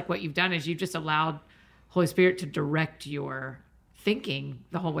seems like what you've done is you've just allowed Holy Spirit to direct your thinking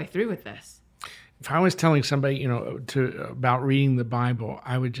the whole way through with this. If I was telling somebody, about reading the Bible,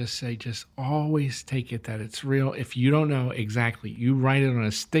 I would just say, just always take it that it's real. If you don't know exactly, you write it on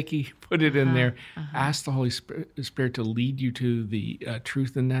a sticky, put it in there, ask the Holy Spirit to lead you to the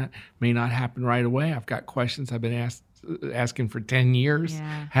truth in that. May not happen right away. I've got questions I've been asking for 10 years,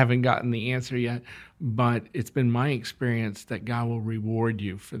 haven't gotten the answer yet, but it's been my experience that God will reward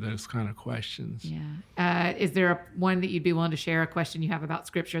you for those kind of questions. Yeah. Is there one that you'd be willing to share, a question you have about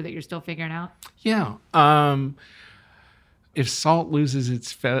Scripture that you're still figuring out? Yeah. If salt loses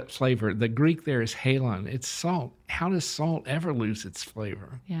its flavor, the Greek there is halon. It's salt. How does salt ever lose its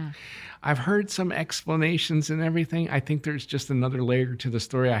flavor? Yeah. I've heard some explanations and everything. I think there's just another layer to the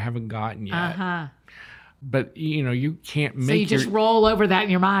story I haven't gotten yet. But, you can't make So you just roll over that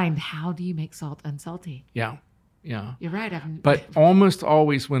in your mind. How do you make salt unsalty? Yeah. You're right. But almost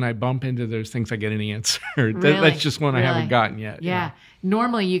always when I bump into those things, I get an answer. That's just one I haven't gotten yet. Yeah.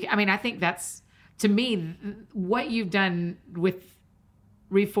 Normally, I think that's, to me, what you've done with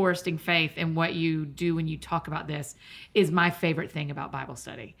reforesting faith and what you do when you talk about this is my favorite thing about Bible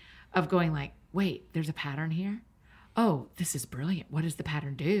study, of going like, wait, there's a pattern here. Oh, this is brilliant. What does the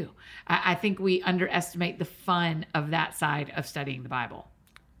pattern do? I think we underestimate the fun of that side of studying the Bible.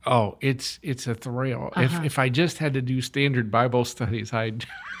 Oh, it's a thrill. If I just had to do standard Bible studies, I'd...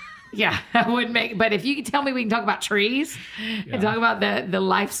 Yeah, I wouldn't make... But if you can tell me we can talk about trees and talk about the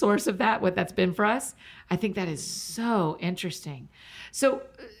life source of that, what that's been for us, I think that is so interesting. So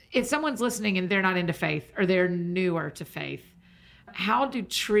if someone's listening and they're not into faith or they're newer to faith, how do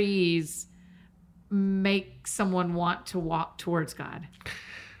trees make someone want to walk towards God?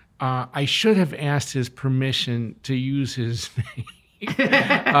 I should have asked his permission to use his name.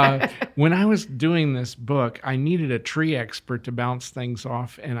 When I was doing this book, I needed a tree expert to bounce things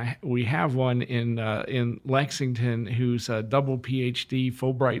off, and we have one in Lexington who's a double PhD,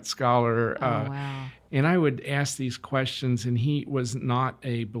 Fulbright scholar. Wow. And I would ask these questions, and he was not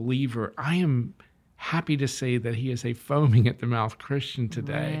a believer. I am happy to say that he is a foaming at the mouth Christian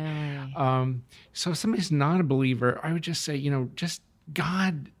today. Really? So if somebody's not a believer, I would just say, just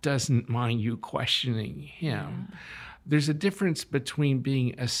God doesn't mind you questioning him. Yeah. There's a difference between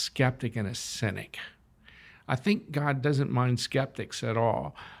being a skeptic and a cynic. I think God doesn't mind skeptics at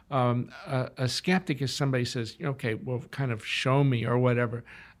all. A skeptic is somebody who says, okay, well, kind of show me or whatever.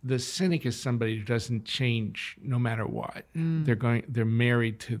 The cynic is somebody who doesn't change no matter what. They're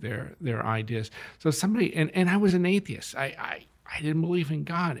married to their ideas. So somebody, and I was an atheist. I didn't believe in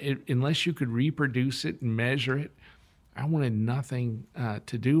God. Unless you could reproduce it and measure it, I wanted nothing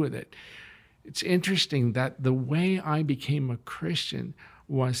to do with it. It's interesting that the way I became a Christian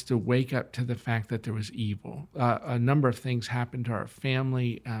was to wake up to the fact that there was evil. A number of things happened to our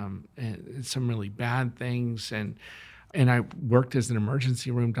family, and some really bad things, and I worked as an emergency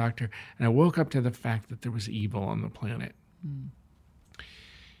room doctor, and I woke up to the fact that there was evil on the planet.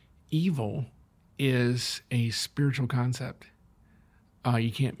 Evil is a spiritual concept.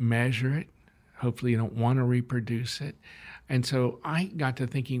 You can't measure it. Hopefully you don't want to reproduce it. And so I got to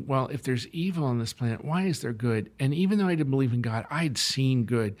thinking, well, if there's evil on this planet, why is there good? And even though I didn't believe in God, I had seen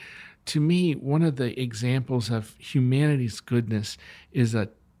good. To me, one of the examples of humanity's goodness is a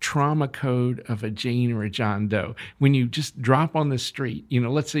trauma code of a Jane or a John Doe. When you just drop on the street,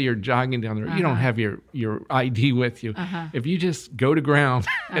 let's say you're jogging down the road, you don't have your ID with you. If you just go to ground,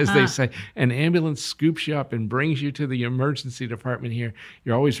 as they say, an ambulance scoops you up and brings you to the emergency department here,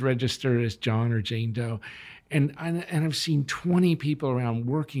 you're always registered as John or Jane Doe. And I've seen 20 people around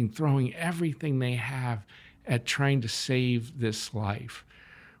working, throwing everything they have at trying to save this life.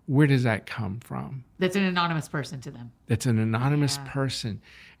 Where does that come from? That's an anonymous person to them. That's an anonymous person.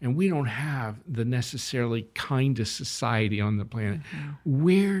 And we don't have the necessarily kindest society on the planet.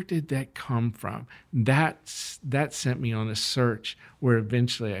 Where did that come from? That sent me on a search where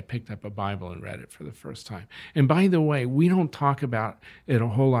eventually I picked up a Bible and read it for the first time. And by the way, we don't talk about it a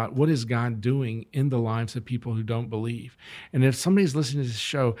whole lot. What is God doing in the lives of people who don't believe? And if somebody's listening to this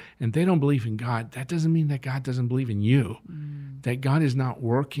show and they don't believe in God, that doesn't mean that God doesn't believe in you, that God is not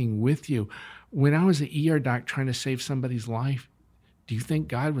working with you. When I was an ER doc trying to save somebody's life, do you think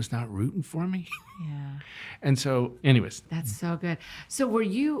God was not rooting for me? Yeah. And so, anyways. That's so good. So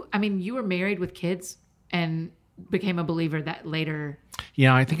you were married with kids and became a believer that later.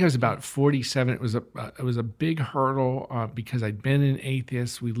 Yeah, I think I was about 47. It was a big hurdle because I'd been an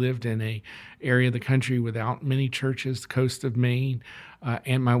atheist. We lived in a area of the country without many churches, the coast of Maine,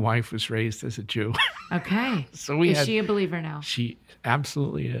 and my wife was raised as a Jew. Okay. So is she a believer now? She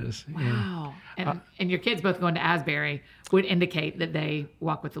absolutely is. Wow. Yeah. And your kids both going to Asbury would indicate that they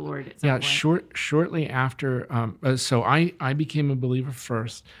walk with the Lord at some point. Shortly after, so I became a believer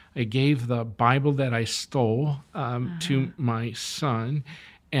first. I gave the Bible that I stole to my son,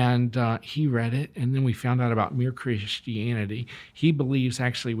 and he read it, and then we found out about Mere Christianity. He believes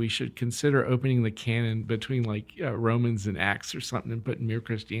actually we should consider opening the canon between Romans and Acts or something and putting Mere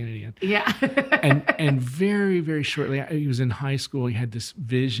Christianity in. Yeah. and very, very shortly, he was in high school. He had this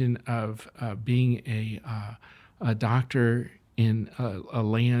vision of being a doctor in a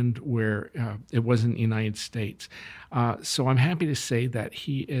land where it wasn't the United States. So I'm happy to say that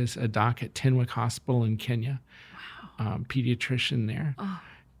he is a doc at Tenwick Hospital in Kenya, pediatrician there. Oh.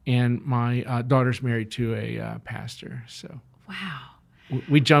 And my daughter's married to a pastor. So wow,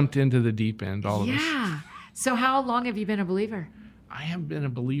 we jumped into the deep end, all of us. Yeah. So how long have you been a believer? I have been a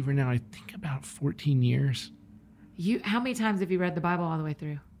believer now, I think about 14 years. How many times have you read the Bible all the way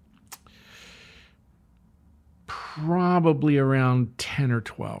through? Probably around 10 or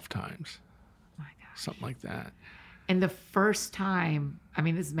 12 times. Oh my gosh. Something like that. And the first time,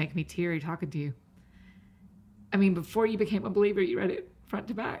 this is making me teary talking to you. Before you became a believer, you read it front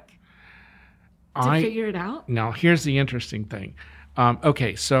to back to figure it out? Now, here's the interesting thing.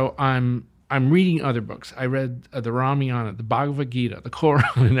 Okay, so I'm reading other books. I read the Ramayana, the Bhagavad Gita, the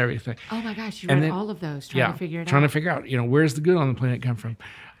Quran, and everything. Oh my gosh, you read all of those trying to figure it out. Trying to figure out, where's the good on the planet come from?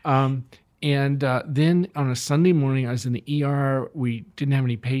 And then on a Sunday morning, I was in the ER. We didn't have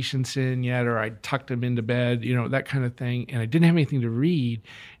any patients in yet, or I tucked them into bed, that kind of thing. And I didn't have anything to read.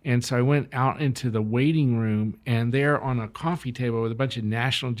 And so I went out into the waiting room, and there on a coffee table with a bunch of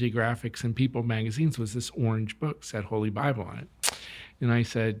National Geographics and People magazines was this orange book, said Holy Bible on it. And I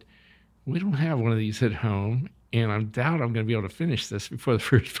said, we don't have one of these at home, and I doubt I'm going to be able to finish this before the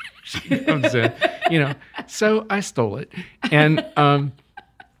first patient comes in. So I stole it.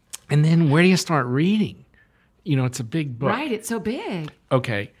 And then where do you start reading? It's a big book. Right, it's so big.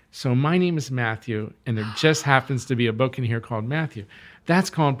 Okay, so my name is Matthew, and there just happens to be a book in here called Matthew.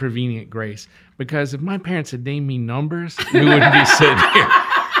 That's called Prevenient Grace, because if my parents had named me Numbers, we wouldn't be sitting here.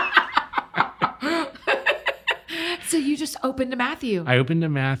 So you just opened to Matthew. I opened to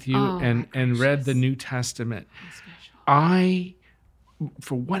Matthew and read the New Testament.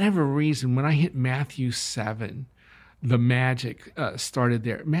 For whatever reason, when I hit Matthew 7, the magic started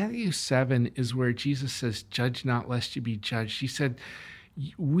there. Matthew 7 is where Jesus says, judge not lest you be judged. He said,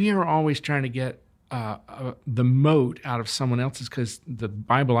 we are always trying to get the mote out of someone else's, because the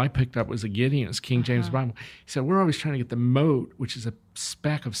Bible I picked up was a Gideon, it's King James Bible. He said, we're always trying to get the mote, which is a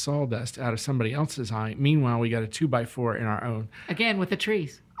speck of sawdust, out of somebody else's eye. Meanwhile, we got a 2x4 in our own. Again, with the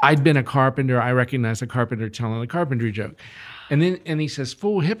trees. I'd been a carpenter. I recognized a carpenter telling a carpentry joke. And he says,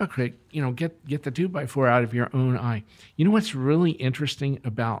 fool, hypocrite, get the 2x4 out of your own eye. You know what's really interesting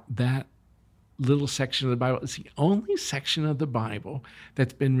about that little section of the Bible? It's the only section of the Bible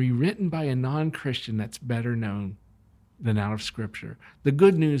that's been rewritten by a non-Christian that's better known than out of Scripture. The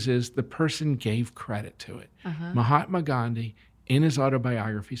good news is the person gave credit to it. Mahatma Gandhi, in his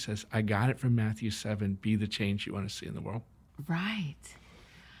autobiography, says, I got it from Matthew 7, be the change you want to see in the world. Right.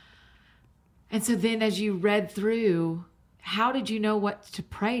 And so then as you read through, how did you know what to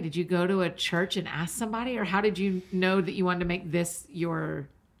pray? Did you go to a church and ask somebody, or how did you know that you wanted to make this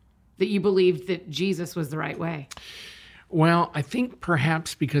that you believed that Jesus was the right way? Well, I think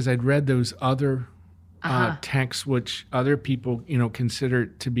perhaps because I'd read those other texts, which other people, consider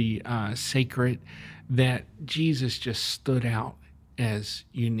to be sacred, that Jesus just stood out as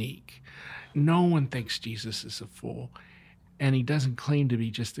unique. No one thinks Jesus is a fool. And he doesn't claim to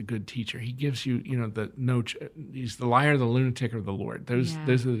be just a good teacher. He gives you, he's the liar, the lunatic, or the Lord. Those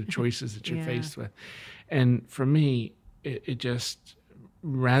are the choices that you're faced with. And for me, it just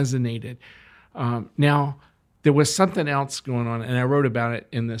resonated. Now, there was something else going on, and I wrote about it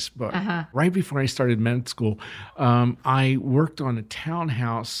in this book. Right before I started med school, I worked on a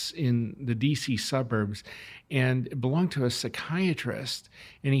townhouse in the D.C. suburbs, and it belonged to a psychiatrist,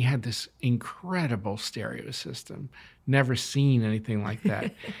 and he had this incredible stereo system. Never seen anything like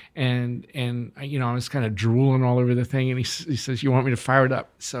that. and I was kind of drooling all over the thing, and he says, "You want me to fire it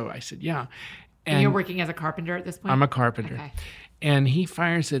up?" So I said, "Yeah." And you're working as a carpenter at this point? I'm a carpenter. Okay. And he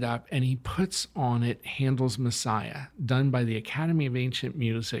fires it up, and he puts on it Handel's Messiah, done by the Academy of Ancient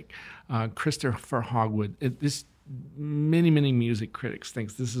Music, Christopher Hogwood. Many music critics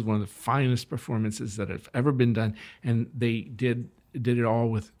think this is one of the finest performances that have ever been done, and they did it all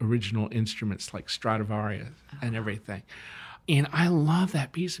with original instruments like Stradivari and everything. And I love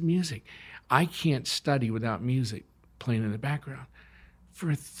that piece of music. I can't study without music playing in the background.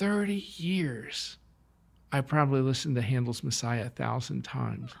 For 30 years, I probably listened to Handel's Messiah 1,000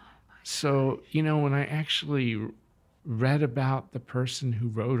 times. So, when I actually read about the person who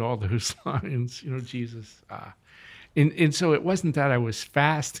wrote all those lines, Jesus, and so it wasn't that I was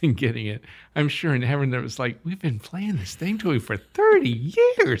fast in getting it. I'm sure in heaven there was like, we've been playing this thing to you for 30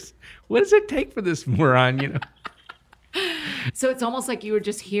 years. What does it take for this moron, So it's almost like you were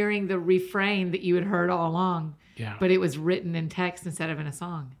just hearing the refrain that you had heard all along. Yeah. But it was written in text instead of in a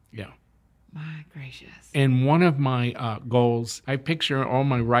song. Yeah. My gracious. And one of my goals, I picture all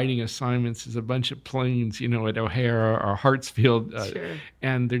my writing assignments as a bunch of planes, at O'Hare or Hartsfield. Sure.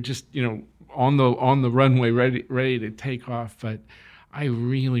 And they're just, on the runway ready to take off. But I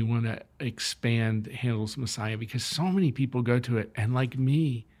really want to expand Handel's Messiah because so many people go to it. And like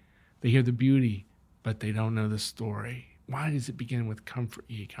me, they hear the beauty, but they don't know the story. Why does it begin with comfort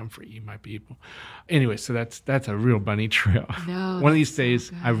ye, my people? Anyway, so that's a real bunny trail. No, one of these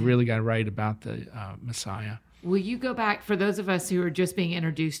days, I've really got to write about the Messiah. Will you go back, for those of us who are just being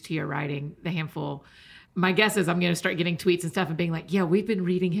introduced to your writing, The Handful, my guess is I'm going to start getting tweets and stuff and being like, yeah, we've been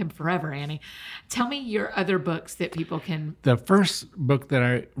reading him forever, Annie. Tell me your other books that people can... The first book that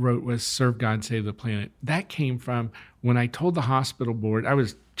I wrote was Serve God, Save the Planet. That came from when I told the hospital board, I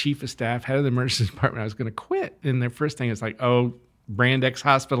was chief of staff, head of the emergency department, I was going to quit. And their first thing is like, oh, Brand X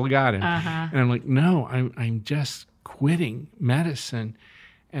Hospital got him. And I'm like, no, I'm just quitting medicine.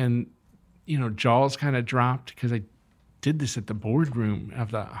 And, jaws kind of dropped because I did this at the boardroom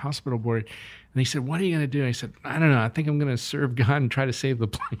of the hospital board. And they said, what are you going to do? I said, I don't know. I think I'm going to serve God and try to save the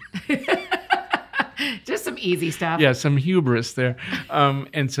planet. Just some easy stuff. Yeah, some hubris there.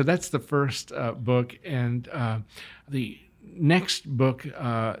 And so that's the first book. And the next book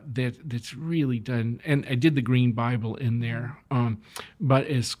that's really done, and I did the Green Bible in there, but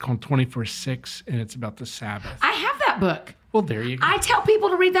it's called 24/6, and it's about the Sabbath. I have that book. Well, there you go. I tell people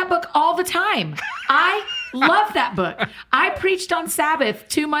to read that book all the time. I love that book. I preached on Sabbath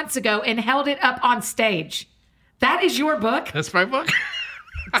 2 months ago and held it up on stage. That is your book? That's my book?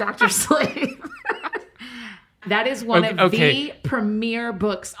 Dr. Slade. That is one of the premier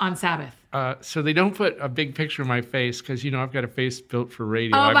books on Sabbath. So they don't put a big picture of my face because, I've got a face built for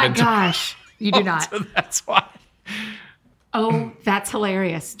radio. Oh, my gosh. You do not. So that's why. Oh, that's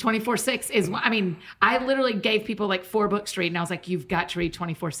hilarious. 24/6 is, I literally gave people like 4 books to read, and I was like, you've got to read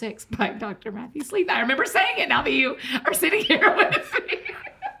 24/6 by Dr. Matthew Sleeth. I remember saying it now that you are sitting here with me.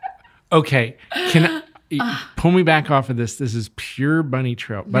 Okay. Can I pull me back off of this? This is pure bunny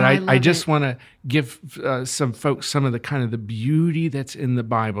trail. But I just want to give some folks some of the kind of the beauty that's in the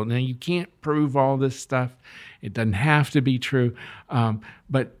Bible. Now, you can't prove all this stuff. It doesn't have to be true.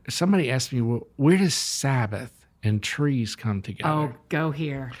 But somebody asked me, well, where does Sabbath and trees come together? Oh, go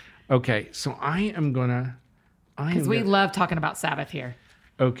here. Okay, so I am going to... Because we love talking about Sabbath here.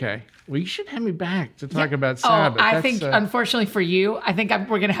 Okay. Well, you should have me back to talk about Sabbath. Oh, I think, unfortunately for you, I think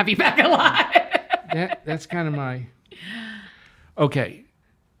we're going to have you back a lot. That's kind of my... Okay,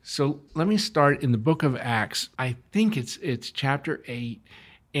 so let me start in the book of Acts. I think it's chapter 8,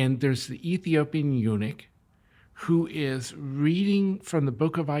 and there's the Ethiopian eunuch who is reading from the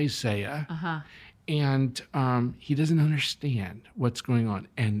book of Isaiah, And he doesn't understand what's going on.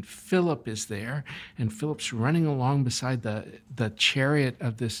 And Philip is there, and Philip's running along beside the chariot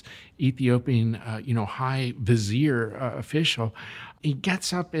of this Ethiopian, high vizier official. He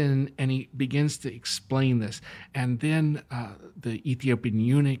gets up and he begins to explain this. And then the Ethiopian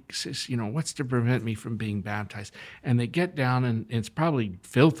eunuch says, what's to prevent me from being baptized? And they get down, and it's probably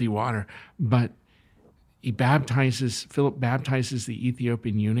filthy water, but Philip baptizes the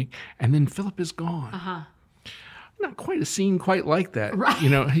Ethiopian eunuch, and then Philip is gone. Uh-huh. Not quite a scene quite like that. Right.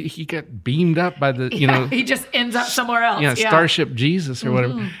 He got beamed up by the, he just ends up somewhere else. Yeah, Starship Jesus or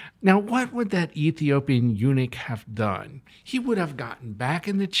whatever. Now, what would that Ethiopian eunuch have done? He would have gotten back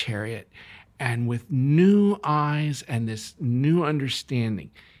in the chariot, and with new eyes and this new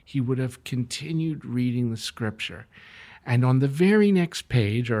understanding, he would have continued reading the scripture. And on the very next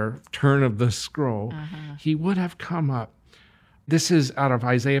page, or turn of the scroll, he would have come up. This is out of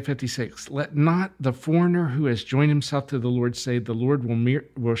Isaiah 56. Let not the foreigner who has joined himself to the Lord say, the Lord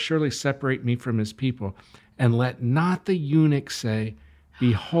will surely separate me from his people. And let not the eunuch say,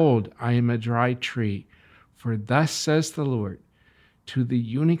 behold, I am a dry tree. For thus says the Lord, to the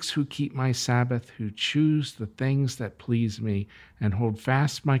eunuchs who keep my Sabbath, who choose the things that please me, and hold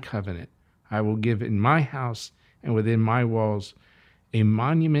fast my covenant, I will give in my house and within my walls a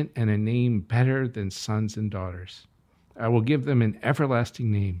monument and a name better than sons and daughters. I will give them an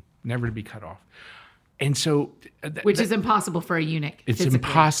everlasting name, never to be cut off. And so... Which is impossible for a eunuch. It's physically.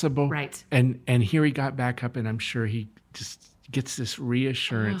 Impossible. Right. And here he got back up, and I'm sure he just gets this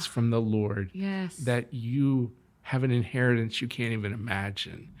reassurance from the Lord that you have an inheritance you can't even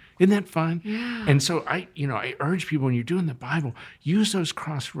imagine. Isn't that fun? Yeah. And so I urge people, when you're doing the Bible, use those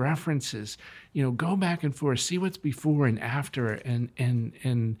cross references. Go back and forth, see what's before and after,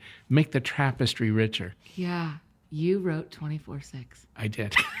 and make the tapestry richer. Yeah. You wrote 24/6. I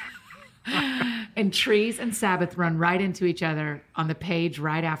did. And trees and Sabbath run right into each other on the page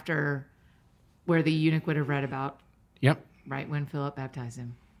right after where the eunuch would have read about. Yep. Right when Philip baptized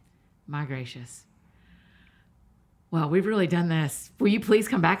him. My gracious. Well, we've really done this. Will you please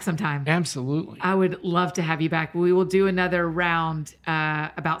come back sometime? Absolutely. I would love to have you back. We will do another round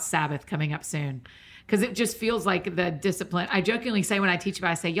about Sabbath coming up soon, because it just feels like the discipline. I jokingly say when I teach about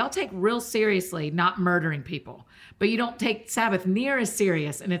it, I say, y'all take real seriously not murdering people, but you don't take Sabbath near as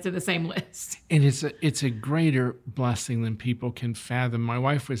serious, and it's in the same list. And it's a greater blessing than people can fathom. My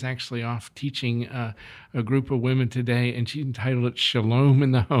wife was actually off teaching a group of women today, and she entitled it Shalom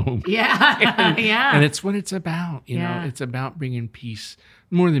in the Home. Yeah, yeah. And it's what it's about. It's about bringing peace,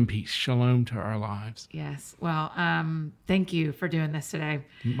 more than peace, shalom to our lives. Yes. Well, thank you for doing this today.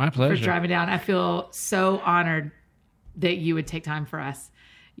 My pleasure. For driving down. I feel so honored that you would take time for us.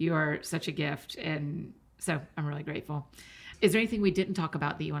 You are such a gift. And so I'm really grateful. Is there anything we didn't talk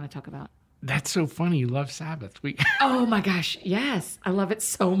about that you want to talk about? That's so funny. You love Sabbath. Oh my gosh. Yes. I love it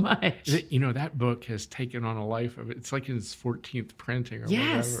so much. That book has taken on a life of it. It's like in its 14th printing or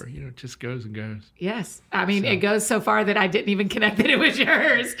whatever. It just goes and goes. Yes. I mean, it goes so far that I didn't even connect that it was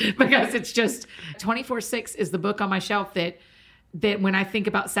yours, because it's just 24/6 is the book on my shelf that when I think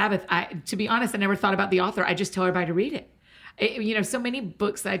about Sabbath, to be honest, I never thought about the author. I just tell everybody to read it. So many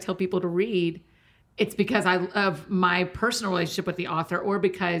books that I tell people to read, it's because of my personal relationship with the author, or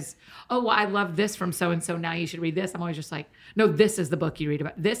because, I love this from so-and-so, now you should read this. I'm always just like, no, this is the book you read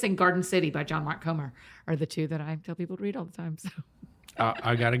about. This and Garden City by John Mark Comer are the two that I tell people to read all the time. So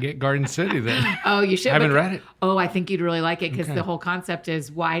I got to get Garden City then. Oh, you should. I haven't read it. Oh, I think you'd really like it, because the whole concept is,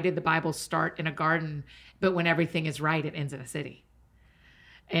 why did the Bible start in a garden, but when everything is right, it ends in a city?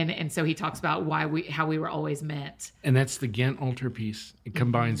 And so he talks about how we were always meant. And that's the Ghent altarpiece. It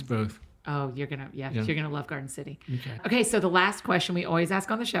combines both. Oh, you're gonna love Garden City. Okay. So the last question we always ask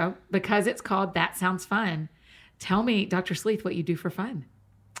on the show, because it's called That Sounds Fun. Tell me, Dr. Sleeth, what you do for fun.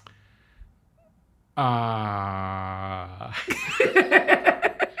 I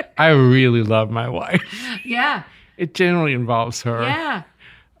really love my wife. Yeah. It generally involves her. Yeah.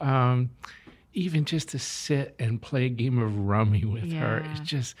 Even just to sit and play a game of rummy with her. It's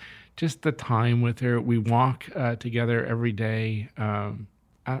just the time with her. We walk together every day.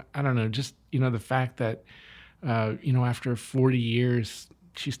 I don't know, just, the fact that, after 40 years,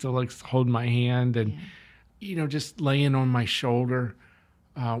 she still likes to hold my hand and, just laying on my shoulder,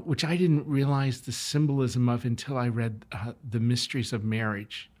 which I didn't realize the symbolism of until I read The Mysteries of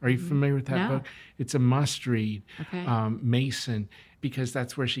Marriage. Are you familiar with that book? It's a must read. Okay. Mason, because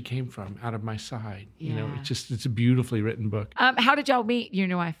that's where she came from, out of my side. It's a beautifully written book. How did y'all meet, you and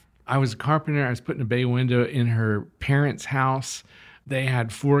your wife? I was a carpenter. I was putting a bay window in her parents' house. They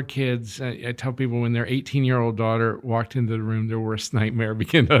had 4 kids. I tell people, when their 18-year-old daughter walked into the room, their worst nightmare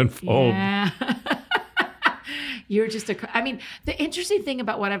began to unfold. Yeah. You're just I mean, the interesting thing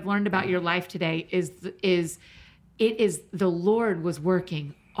about what I've learned about your life today is the Lord was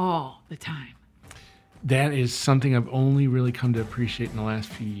working all the time. That is something I've only really come to appreciate in the last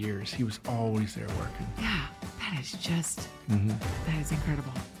few years. He was always there working. Yeah, that is just, that is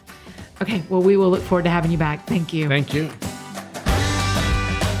incredible. Okay, well, we will look forward to having you back. Thank you. Thank you.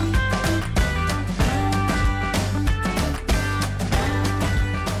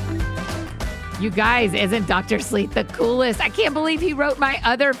 You guys, isn't Dr. Sleeth the coolest? I can't believe he wrote my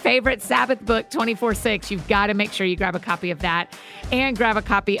other favorite Sabbath book, 24/6. You've got to make sure you grab a copy of that and grab a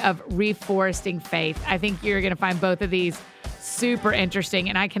copy of Reforesting Faith. I think you're going to find both of these super interesting,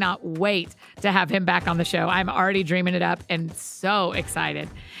 and I cannot wait to have him back on the show. I'm already dreaming it up and so excited.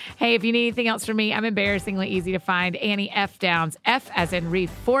 Hey, if you need anything else from me, I'm embarrassingly easy to find. Annie F. Downs, F as in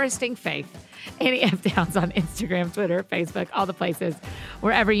Reforesting Faith. Annie F. Downs on Instagram, Twitter, Facebook, all the places.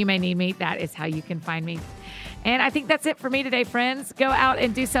 Wherever you may need me, that is how you can find me. And I think that's it for me today, friends. Go out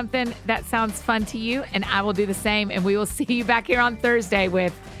and do something that sounds fun to you, and I will do the same. And we will see you back here on Thursday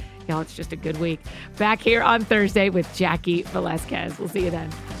with, y'all, it's just a good week. Back here on Thursday with Jackie Velasquez. We'll see you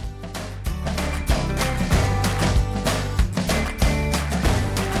then.